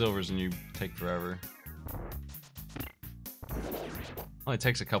miss with silvers and you take forever. Only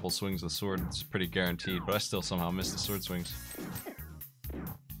takes a couple swings with the sword, it's pretty guaranteed, but I still somehow miss the sword swings.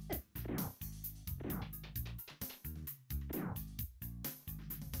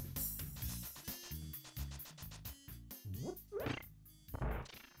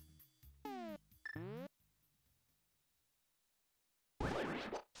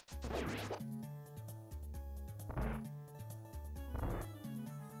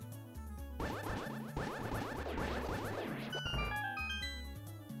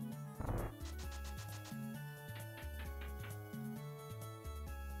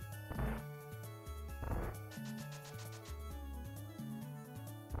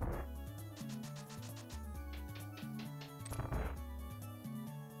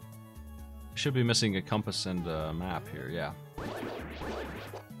 Should be missing a compass and a map here, yeah.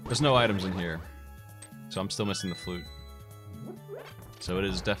 There's no items in here, so I'm still missing the flute. So it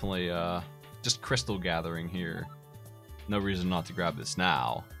is definitely just crystal gathering here. No reason not to grab this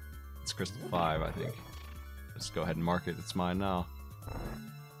now. It's crystal 5, I think. Let's go ahead and mark it. It's mine now.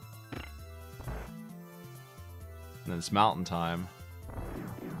 And then it's mountain time.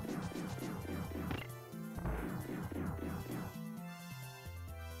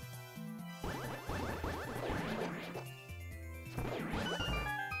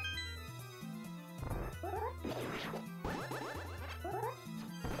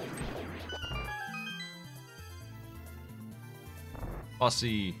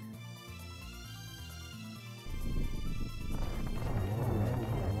 Fussy.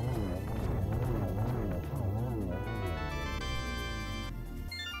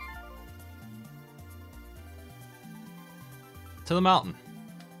 To the mountain.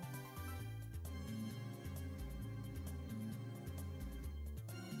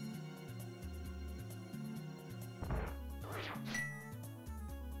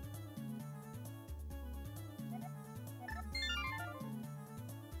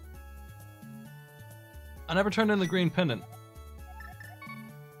 I never turned in the green pendant.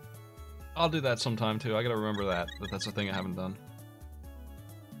 I'll do that sometime too. I gotta remember that that's a thing I haven't done.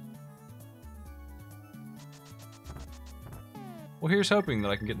 Well, here's hoping that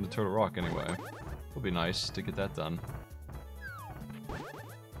I can get into Turtle Rock anyway. It'll be nice to get that done.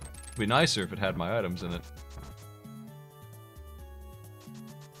 It'd be nicer if it had my items in it.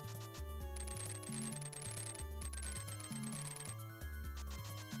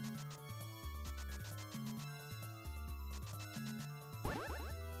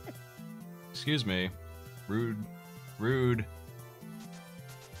 Excuse me. Rude. Rude.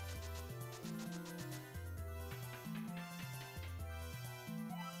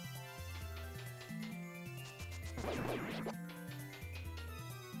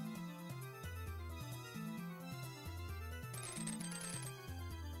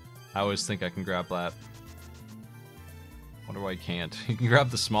 I always think I can grab that. Wonder why I can't. You can grab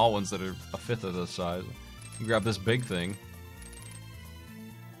the small ones that are a fifth of the size. You can grab this big thing.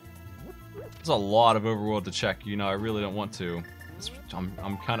 There's a lot of overworld to check, you know, I really don't want to.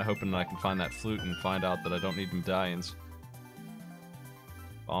 I'm kind of hoping that I can find that flute and find out that I don't need medallions.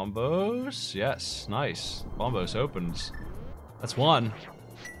 Bombos? Yes, nice. Bombos opens. That's one.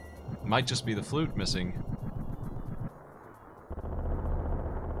 Might just be the flute missing.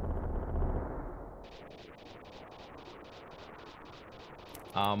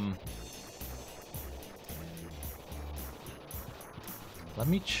 Let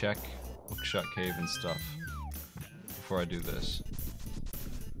me check Bookshot Cave and stuff before I do this.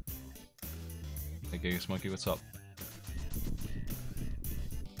 Hey, Gigas Monkey, what's up?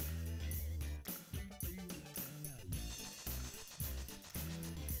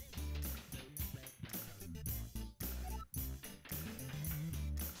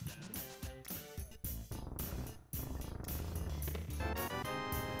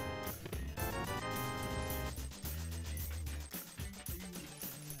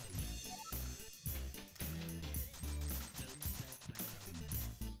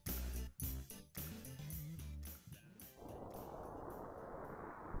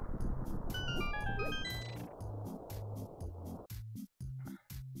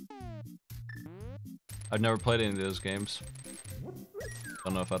 I've never played any of those games.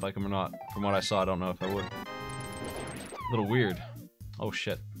 Don't know if I'd like them or not. From what I saw, I don't know if I would. A little weird. Oh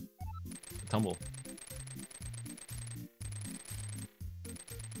shit. Tumble.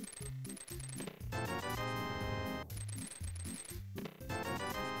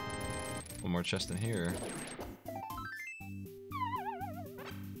 One more chest in here.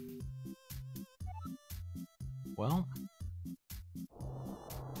 Well.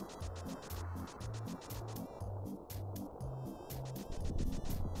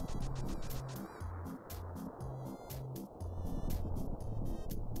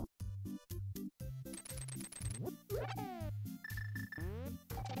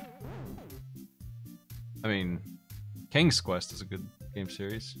 I mean, King's Quest is a good game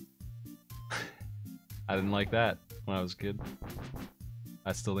series. I didn't like that when I was a kid.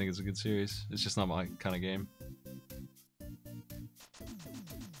 I still think it's a good series. It's just not my kind of game.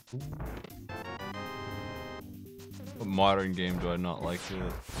 What modern game do I not like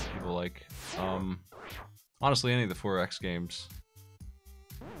that people like? Honestly, any of the 4X games.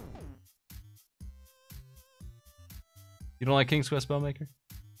 You don't like King's Quest Spellmaker?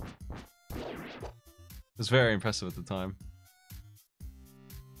 It was very impressive at the time.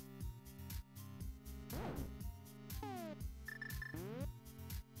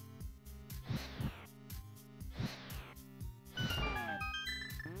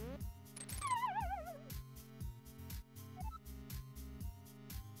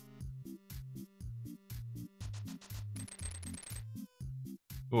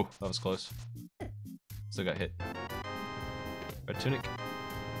 Ooh, that was close. Still got hit. Red tunic.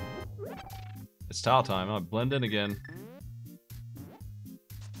 It's tile time. I'll blend in again.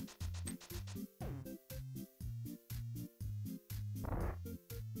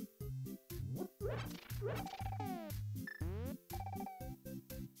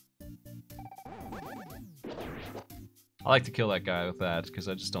 I like to kill that guy with that because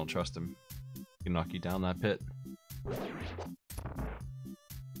I just don't trust him. He can knock you down that pit.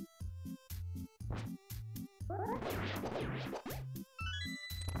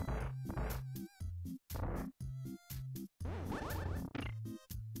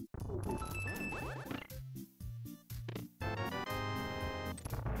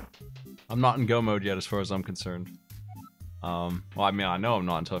 I'm not in go mode yet as far as I'm concerned. Well, I mean, I know I'm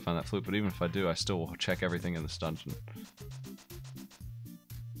not until I find that flute, but even if I do, I still will check everything in this dungeon.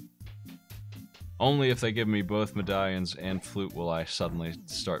 Only if they give me both medallions and flute will I suddenly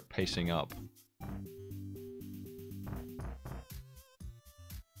start pacing up.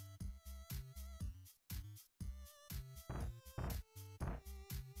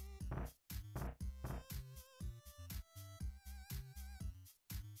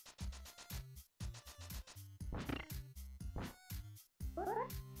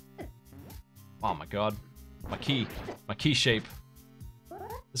 Oh my god. My key shape.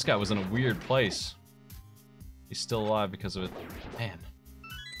 This guy was in a weird place. He's still alive because of it. Man,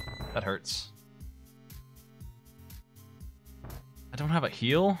 that hurts. I don't have a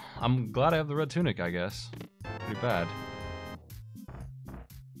heal? I'm glad I have the red tunic, I guess. Pretty bad.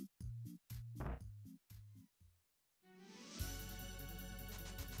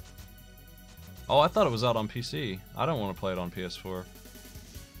 Oh, I thought it was out on PC. I don't want to play it on PS4.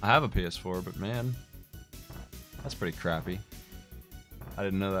 I have a PS4, but man, that's pretty crappy. I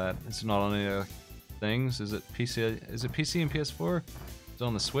didn't know that. It's not on any other things. Is it PC? Is it PC and PS4? Is it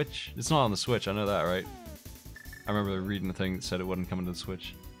on the Switch? It's not on the Switch. I know that, right? I remember reading a thing that said it wouldn't come into the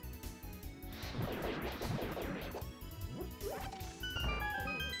Switch.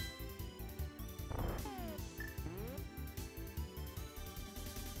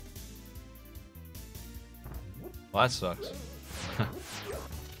 Well, that sucks.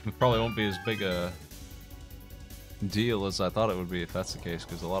 It probably won't be as big a deal as I thought it would be if that's the case,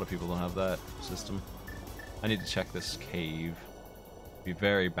 because a lot of people don't have that system. I need to check this cave. It'd be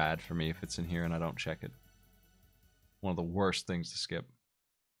very bad for me if it's in here and I don't check it. One of the worst things to skip.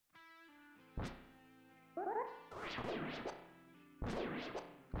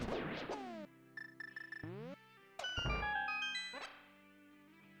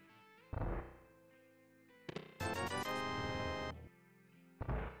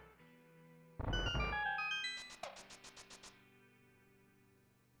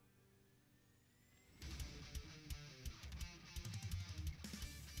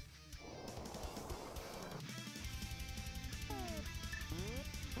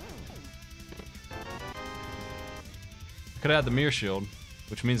 Could add the mirror shield,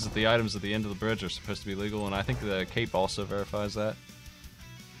 which means that the items at the end of the bridge are supposed to be legal, and I think the cape also verifies that.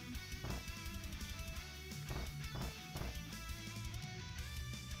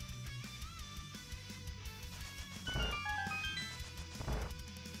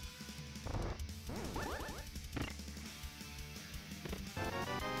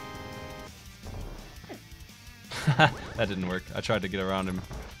 That didn't work. I tried to get around him.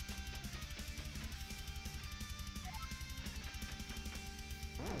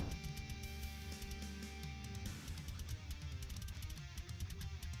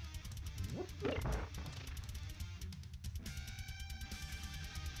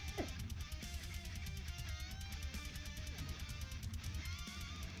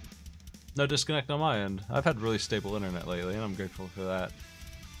 No disconnect on my end. I've had really stable internet lately, and I'm grateful for that.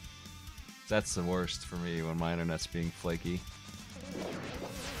 That's the worst for me when my internet's being flaky.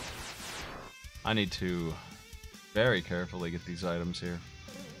 I need to very carefully get these items here.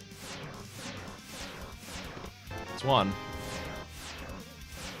 It's one.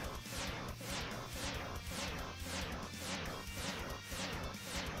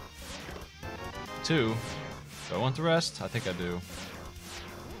 Two. Do I want the rest? I think I do.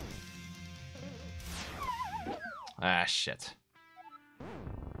 Ah, shit.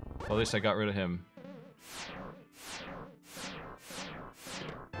 Well, at least I got rid of him.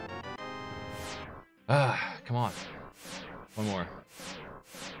 Ah, come on. One more.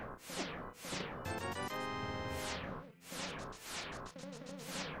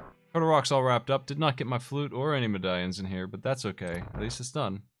 Turtle Rock's all wrapped up. Did not get my flute or any medallions in here, but that's okay. At least it's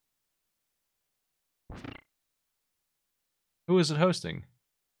done. Who is it hosting?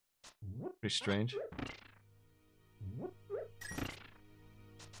 Pretty strange.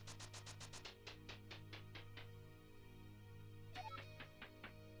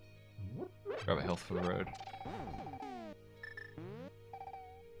 Grab a health for the road.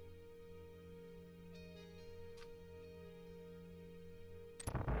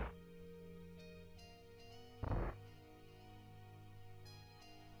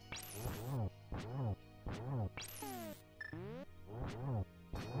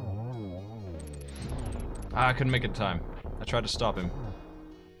 Ah, I couldn't make it in time. I tried to stop him.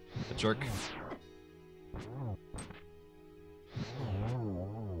 The jerk.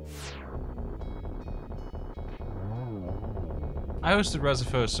 I hosted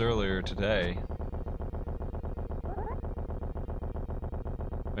Resifos earlier today.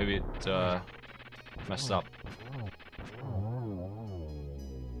 Maybe it messed up.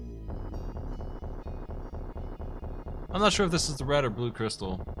 I'm not sure if this is the red or blue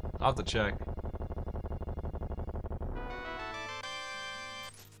crystal. I'll have to check.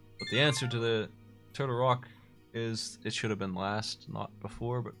 But the answer to the Turtle Rock is it should have been last, not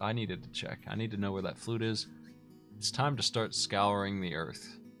before, but I needed to check. I need to know where that flute is. It's time to start scouring the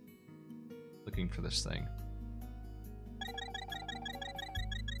earth. Looking for this thing.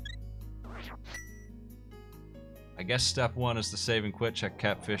 I guess step one is to save and quit, check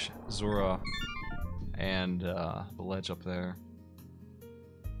Catfish, Zora, and the ledge up there.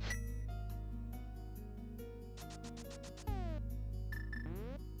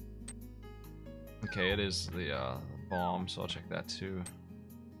 Okay, it is the bomb, so I'll check that too.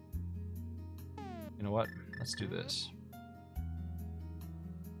 You know what? Let's do this.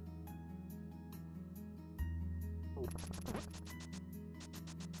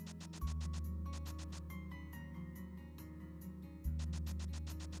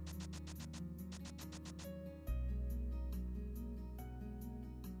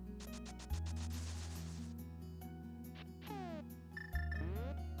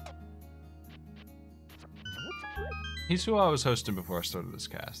 He's who I was hosting before I started this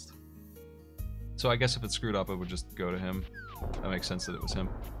cast. So I guess if it screwed up, it would just go to him. That makes sense that it was him.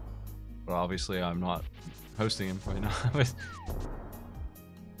 But obviously I'm not hosting him right now. It's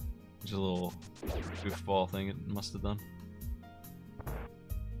a little goofball thing it must have done.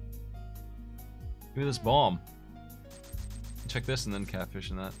 Give me this bomb. Check this and then Catfish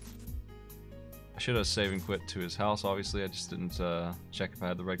and that. I should have saved and quit to his house, obviously. I just didn't check if I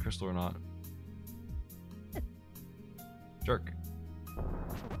had the red crystal or not. Jerk.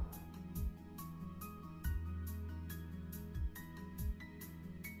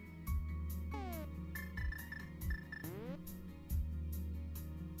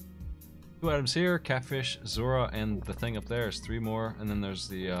 Two items here, Catfish, Zora, and the thing up there is 3 more, and then there's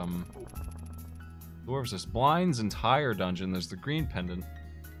the dwarves. There's Blind's entire dungeon, there's the green pendant.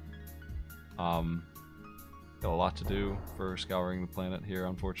 Got a lot to do for scouring the planet here,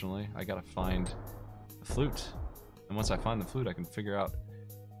 unfortunately. I gotta find the flute. And once I find the flute, I can figure out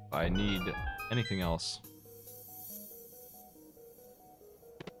if I need anything else.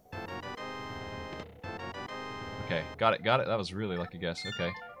 Okay, got it. That was a really lucky guess.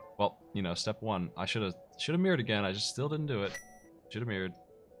 Okay. Well, you know, step one. I should have mirrored again. I just still didn't do it. Should have mirrored.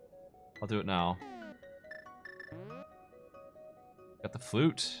 I'll do it now. Got the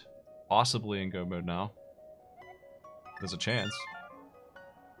flute. Possibly in go mode now. There's a chance.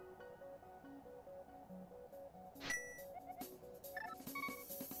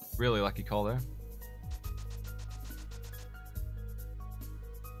 Really lucky call there.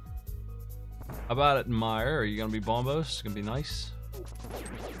 How about it, Meyer? Are you gonna be bombos? Gonna be nice?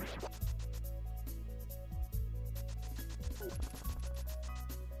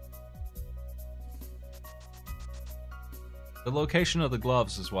 The location of the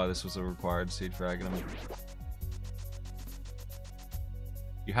gloves is why this was a required seed frag.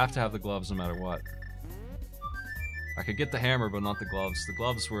 You have to have the gloves no matter what. I could get the hammer, but not the gloves. The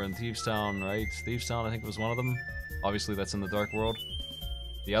gloves were in Thieves Town, right? Thieves Town, I think, was one of them. Obviously, that's in the Dark World.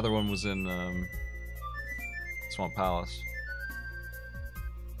 The other one was in Swamp Palace.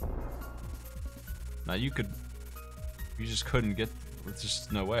 Now you just couldn't get. There's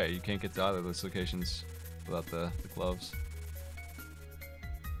just no way. You can't get to either of those locations without the gloves.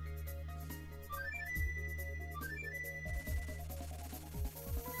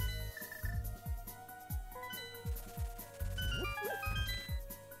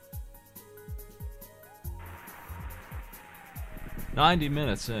 "90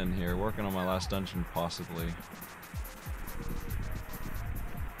 minutes in here, working on my last dungeon, possibly."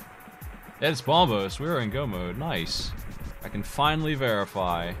 It's Bombos, we're in go mode, nice. I can finally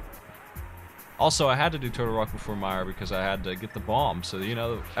verify. Also, I had to do Turtle Rock before Meyer because I had to get the bomb, so you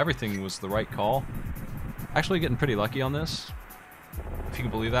know, everything was the right call. Actually getting pretty lucky on this, if you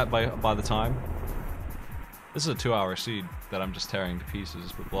can believe that by the time. This is a 2-hour seed that I'm just tearing to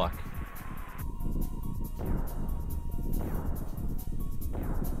pieces with luck.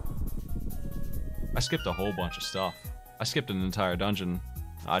 skipped a whole bunch of stuff. I skipped an entire dungeon.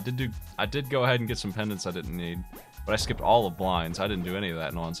 I did go ahead and get some pendants I didn't need, but I skipped all of blinds. I didn't do any of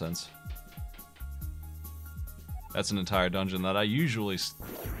that nonsense. That's an entire dungeon that I usually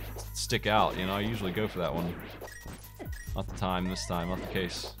stick out, you know, I usually go for that one. Not the time this time, not the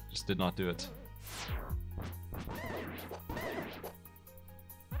case. Just did not do it.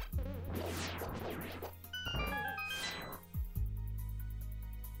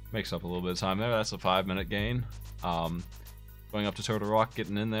 Makes up a little bit of time there. That's a 5-minute gain. Going up to Turtle Rock,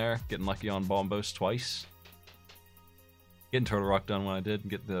 getting in there, getting lucky on Bombos twice. Getting Turtle Rock done when I did,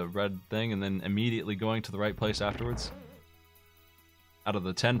 get the red thing, and then immediately going to the right place afterwards. Out of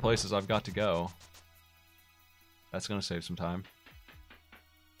the 10 places I've got to go, that's going to save some time.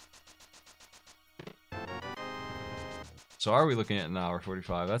 So are we looking at an hour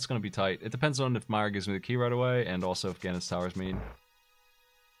 45? That's going to be tight. It depends on if Myra gives me the key right away, and also if Ganon's Tower's mean.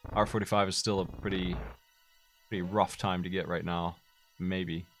 Hour 45 is still a pretty rough time to get right now.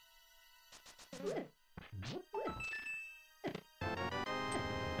 Maybe.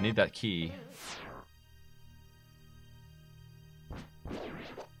 I need that key. I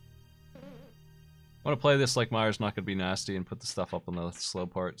want to play this like Myra's not going to be nasty and put the stuff up on the slow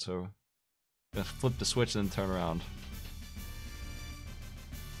part, so I'm going to flip the switch and then turn around.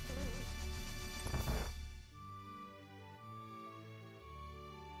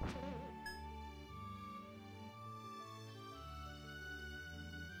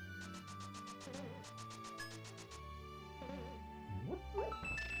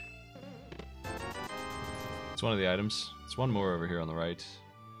 It's one of the items. It's one more over here on the right.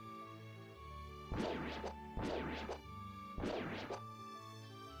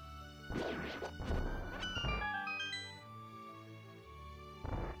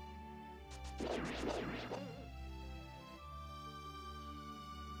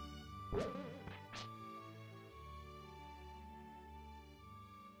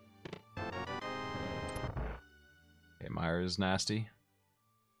 Okay, Myra is nasty.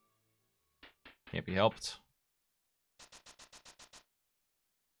 Can't be helped.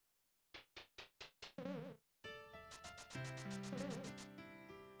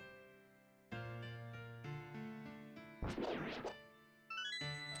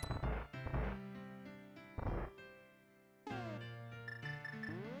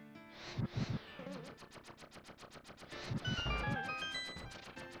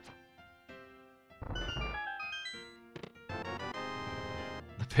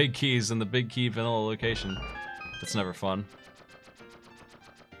 The big keys in the big key vanilla location. That's never fun.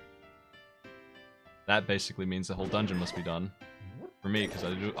 That basically means the whole dungeon must be done. For me, because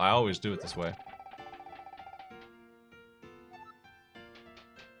I always do it this way.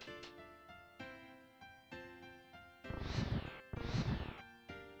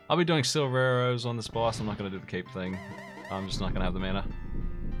 I'll be doing silver arrows on this boss. I'm not going to do the cape thing. I'm just not going to have the mana.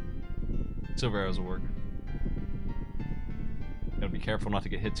 Silver arrows will work. Gotta be careful not to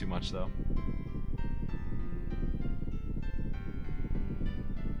get hit too much, though.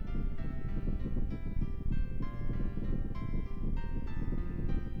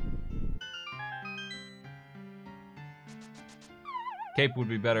 Cape would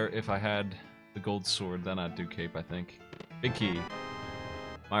be better if I had the gold sword, then I'd do cape, I think. Big key.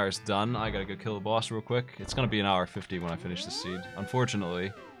 Myra's done. I gotta go kill the boss real quick. It's gonna be an hour 50 when I finish this seed.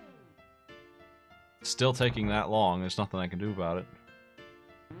 Unfortunately. Still taking that long. There's nothing I can do about it.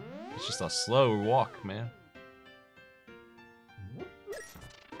 It's just a slow walk, man.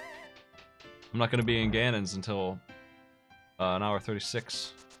 I'm not gonna be in Ganon's until an hour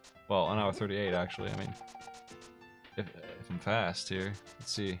 36. Well, an hour 38 actually. I mean, if I'm fast here.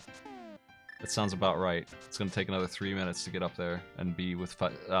 Let's see. That sounds about right. It's gonna take another 3 minutes to get up there and be with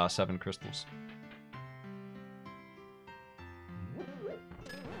 7 crystals.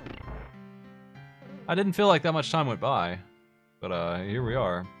 I didn't feel like that much time went by, but here we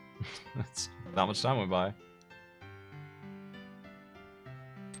are. Not much time went by.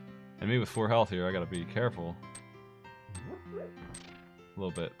 And me with 4 health here, I gotta be careful. A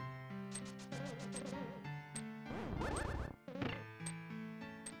little bit.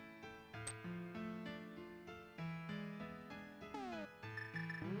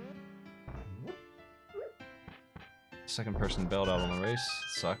 Second person bailed out on the race.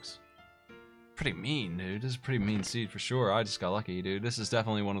 It sucks. Pretty mean, dude. This is a pretty mean seed for sure. I just got lucky, dude. This is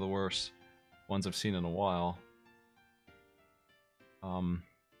definitely one of the worst ones I've seen in a while.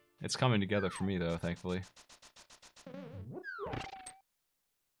 It's coming together for me though, thankfully.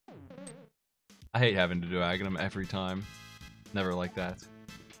 I hate having to do Aghanim every time. Never like that.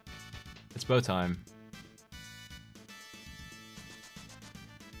 It's bow time.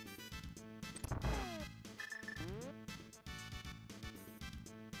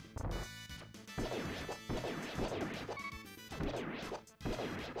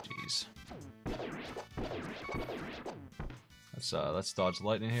 Jeez. Let's dodge the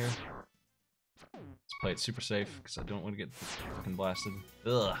lightning here. Let's play it super safe, because I don't want to get fucking blasted.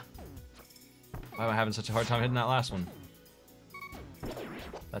 Ugh. Why am I having such a hard time hitting that last one?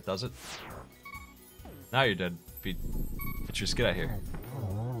 That does it. Now you're dead, Beatrice, get out here.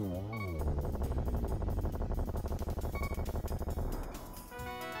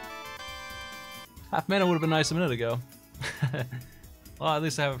 Half mana would have been nice a minute ago. Well, at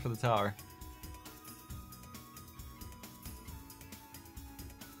least I have it for the tower.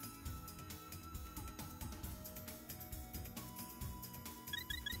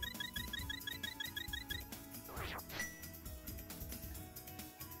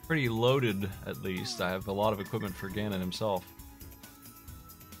 Pretty loaded, at least. I have a lot of equipment for Ganon himself.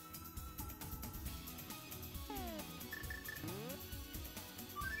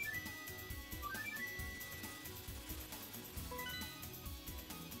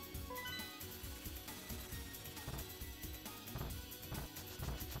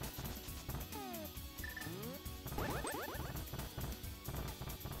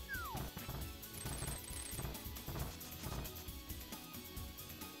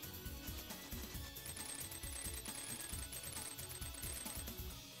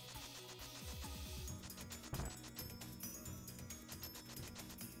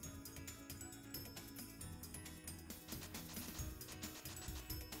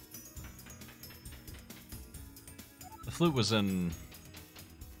 The flute was in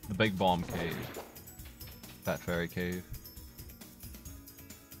the Big Bomb Cave. Fat Fairy Cave.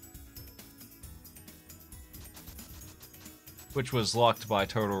 Which was locked by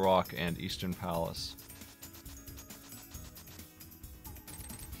Turtle Rock and Eastern Palace.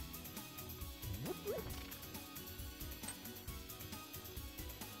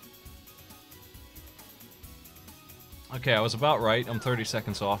 Okay, I was about right. I'm 30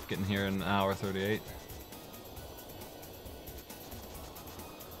 seconds off getting here in an hour 38.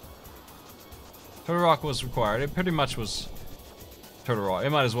 Turtle Rock was required. It pretty much was Turtle Rock. It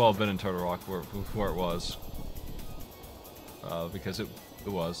might as well have been in Turtle Rock where it was. Because it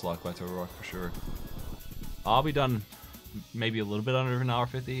was locked by Turtle Rock for sure. I'll be done maybe a little bit under an hour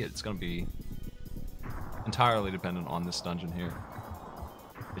 50. It's going to be entirely dependent on this dungeon here.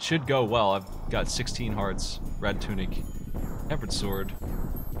 It should go well. I've got 16 hearts, red tunic, tempered sword,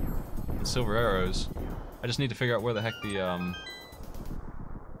 and silver arrows. I just need to figure out where the heck the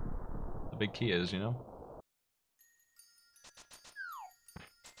big key is, you know?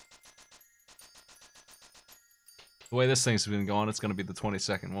 The way this thing's been going, it's gonna be the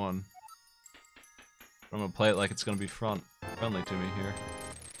 22nd one. I'm gonna play it like it's gonna be friendly to me here.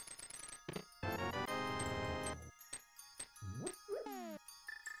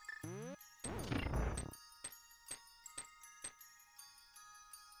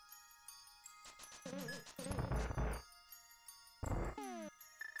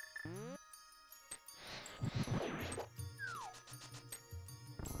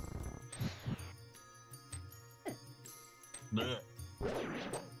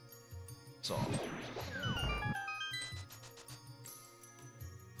 So.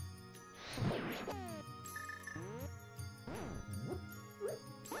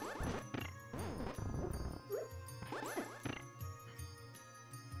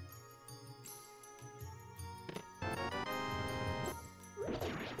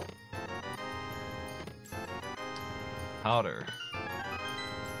 Powder.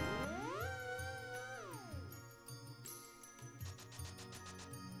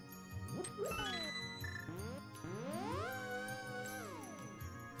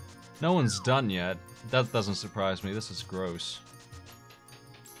 No one's done yet. That doesn't surprise me. This is gross.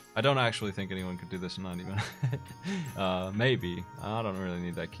 I don't actually think anyone could do this in 90 minutes. Maybe. I don't really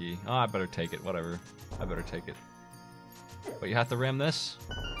need that key. Oh, I better take it. Whatever. I better take it. But you have to ram this?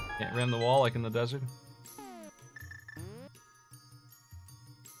 Can't ram the wall like in the desert?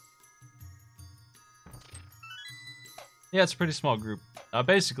 Yeah, it's a pretty small group.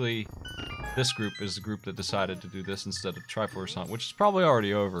 Basically, this group is the group that decided to do this instead of Triforce Hunt, which is probably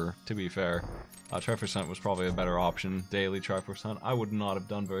already over, to be fair. Triforce Hunt was probably a better option. Daily Triforce Hunt. I would not have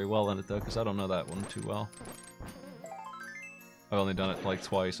done very well in it, though, because I don't know that one too well. I've only done it, like,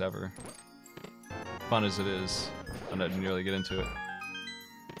 twice, ever. Fun as it is, I didn't really get into it.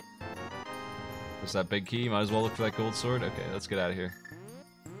 What's that big key? Might as well look for that gold sword? Okay, let's get out of here.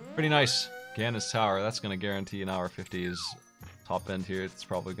 Pretty nice. Ganon's Tower, that's going to guarantee an hour 50 is top end here. It's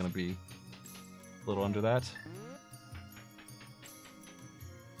probably going to be a little under that.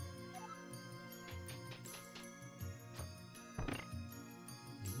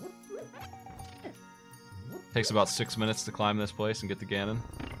 Takes about 6 minutes to climb this place and get to Ganon.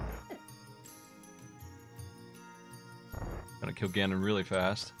 Gonna kill Ganon really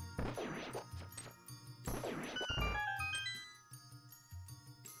fast.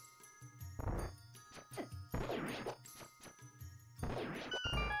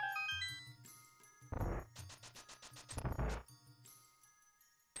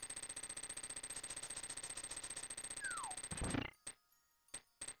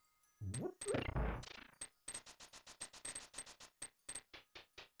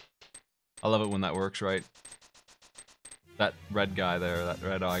 I love it when that works right. That red guy there, that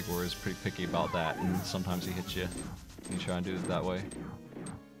red Igor, is pretty picky about that, and sometimes he hits you when you try and do it that way.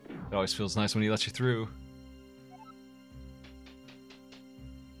 It always feels nice when he lets you through.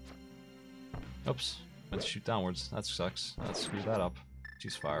 Oops, meant to shoot downwards. That sucks. Let's screw that up.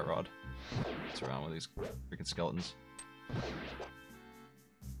 Jeez, fire rod. It's around with these freaking skeletons.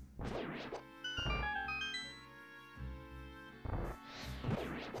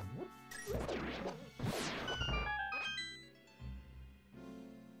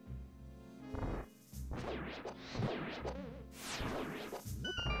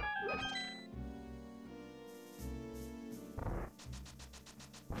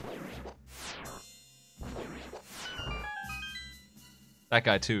 That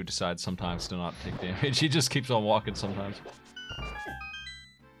guy too decides sometimes to not take damage. He just keeps on walking sometimes.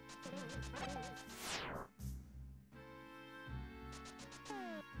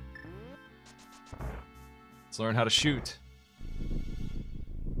 Let's learn how to shoot.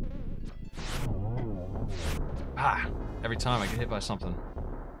 Ah! Every time I get hit by something.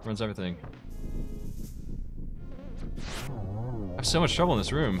 Ruins everything. I have so much trouble in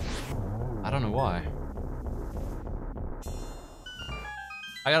this room. I don't know why.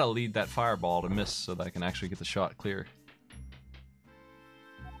 I gotta lead that fireball to miss so that I can actually get the shot clear.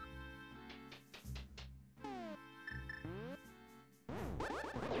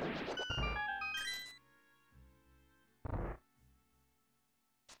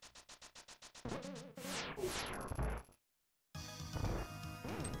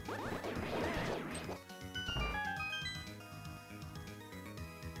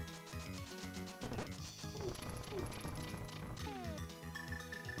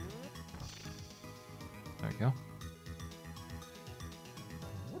 There we go.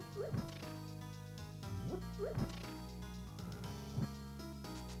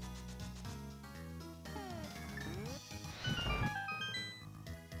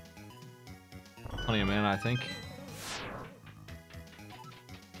 Plenty of mana, I think.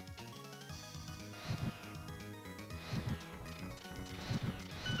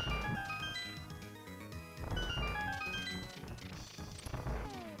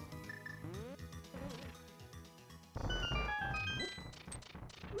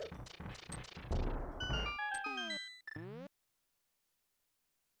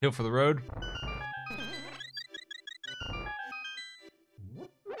 Heal for the road.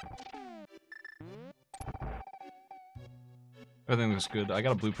 Everything looks good. I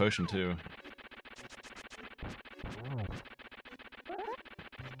got a blue potion too.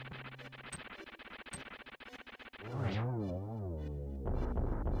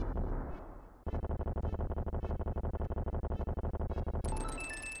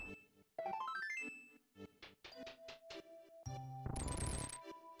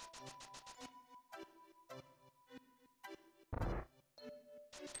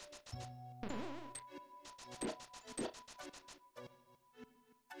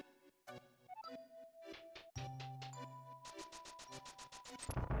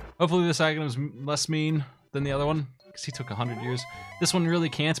 Hopefully this item is less mean than the other one, because he took 100 years. This one really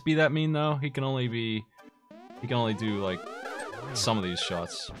can't be that mean though. He can only do like some of these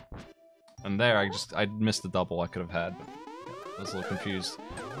shots. And there, I missed the double I could have had, but I was a little confused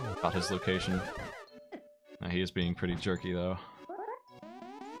about his location. Now, he is being pretty jerky though.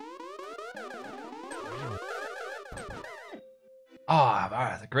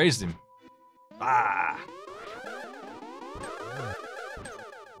 Ah, I grazed him. Ah.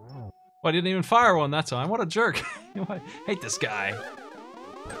 Well, I didn't even fire one that time. What a jerk. I hate this guy.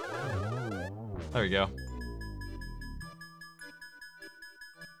 There we go.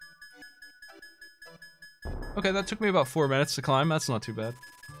 Okay, that took me about 4 minutes to climb. That's not too bad.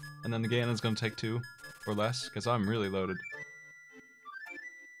 And then the Ganon's gonna take 2 or less, because I'm really loaded.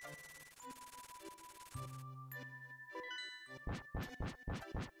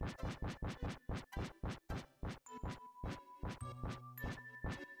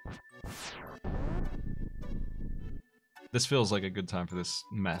 This feels like a good time for this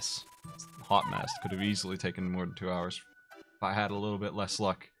mess. It's a hot mess. Could have easily taken more than 2 hours if I had a little bit less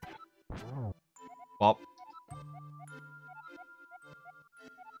luck. Well,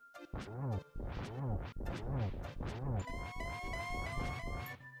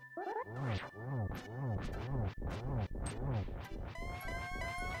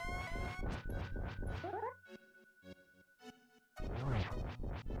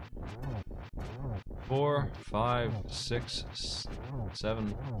 Four, 5, 6,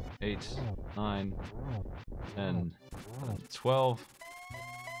 7, 8, 9, 10, 12.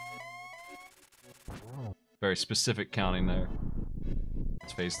 Very specific counting there.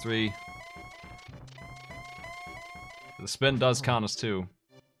 It's phase 3. The spin does count as 2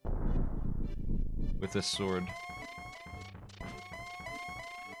 with this sword.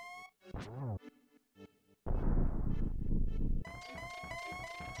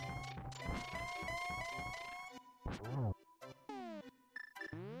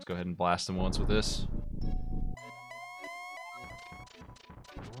 Let's go ahead and blast him once with this.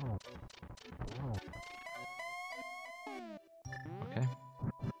 Okay.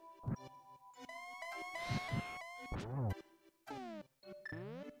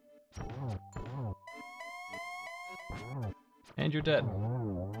 And you're dead.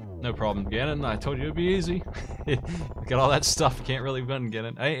 No problem, Ganon. I told you it'd be easy. Look at all that stuff. Can't really win,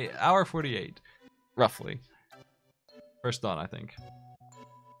 Ganon. Hey, hour 48, roughly. First done, I think.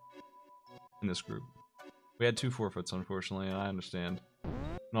 In this group, we had 2 forfeits, unfortunately, and I understand.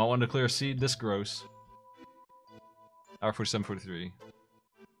 Not one to clear a seed this gross. Hour 47, 43.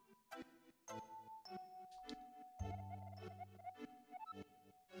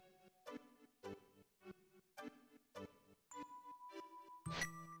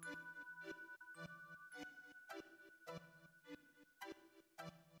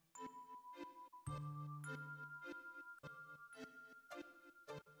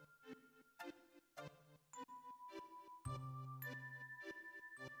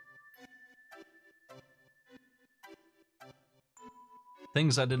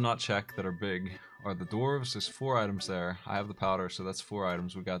 Things I did not check that are big are the dwarves. There's 4 items there. I have the powder, so that's 4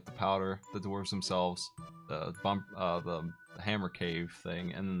 items. We got the powder, the dwarves themselves, the hammer cave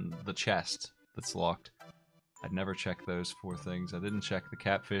thing, and the chest that's locked. I'd never checked those 4 things. I didn't check the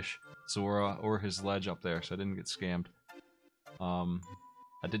catfish, Zora, or his ledge up there, so I didn't get scammed.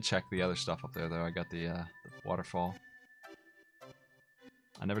 I did check the other stuff up there, though. I got the waterfall.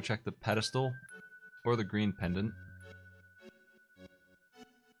 I never checked the pedestal or the green pendant.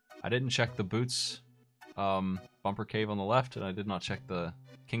 I didn't check the boots bumper cave on the left, and I did not check the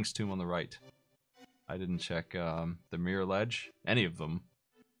king's tomb on the right. I didn't check the mirror ledge, any of them,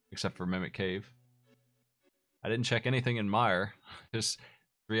 except for mimic cave. I didn't check anything in mire. Just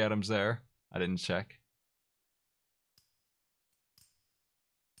 3 items there. I didn't check.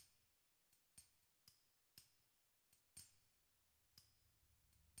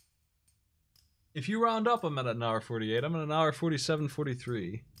 If you round up, I'm at an hour 48. I'm at an hour 47,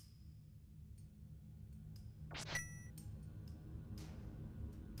 43.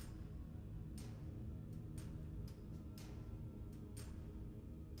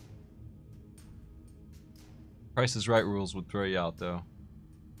 Price is Right rules would throw you out, though.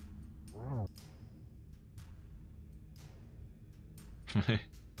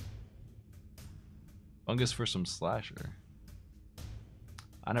 Fungus for some slasher.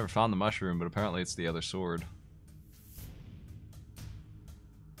 I never found the mushroom, but apparently it's the other sword.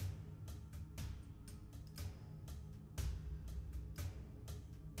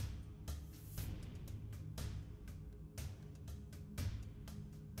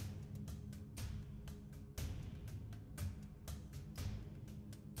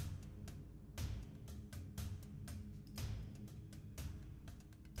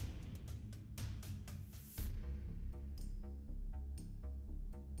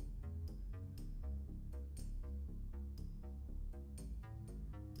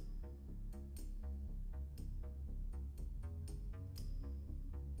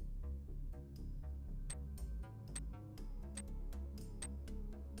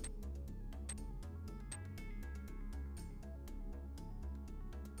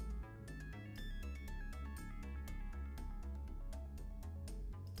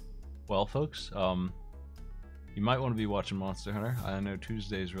 Well, folks, you might want to be watching Monster Hunter. I know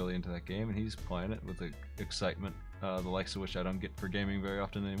Tuesday's really into that game, and he's playing it with excitement, the likes of which I don't get for gaming very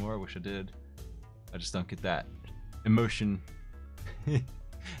often anymore. I wish I did. I just don't get that emotion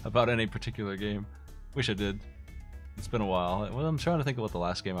about any particular game. Wish I did. It's been a while. Well, I'm trying to think of what the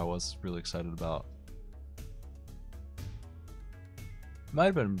last game I was really excited about. Might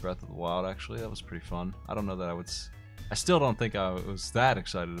have been Breath of the Wild, actually. That was pretty fun. I don't know that I still don't think I was that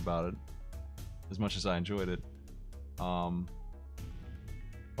excited about it as much as I enjoyed it. I'll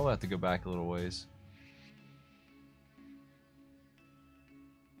have to go back a little ways.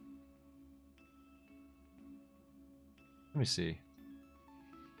 me see.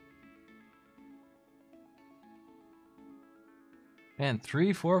 Man,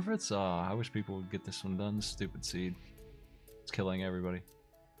 3 forfeits? Aw, I wish people would get this one done. Stupid seed. It's killing everybody.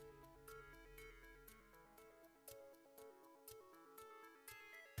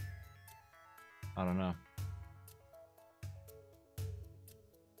 I don't know.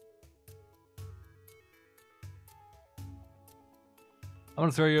 I'm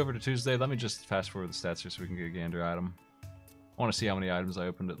gonna throw you over to Tuesday. Let me just fast forward the stats here so we can get a gander item. I want to see how many items I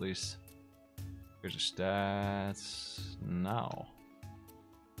opened at least. Here's your stats now.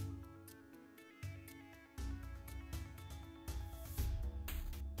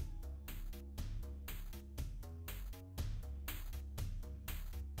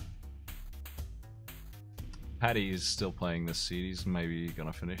 Patty is still playing this seed. He's maybe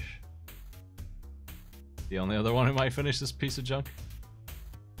gonna finish. The only other one who might finish this piece of junk.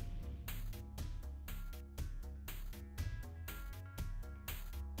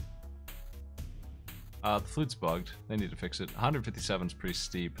 The flute's bugged. They need to fix it. 157 is pretty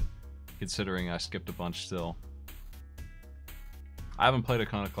steep, considering I skipped a bunch still. I haven't played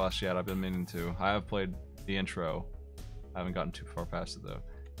Iconoclast yet. I've been meaning to. I have played the intro. I haven't gotten too far past it though.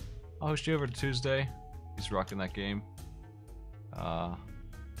 I'll host you over to Tuesday. He's rocking that game.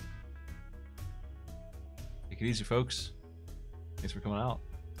 Take it easy, folks. Thanks for coming out.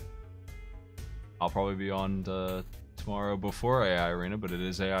 I'll probably be on tomorrow before AI Arena, but it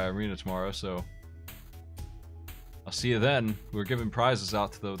is AI Arena tomorrow, so I'll see you then. We're giving prizes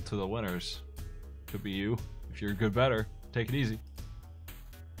out to the winners. Could be you if you're a good bettor. Take it easy.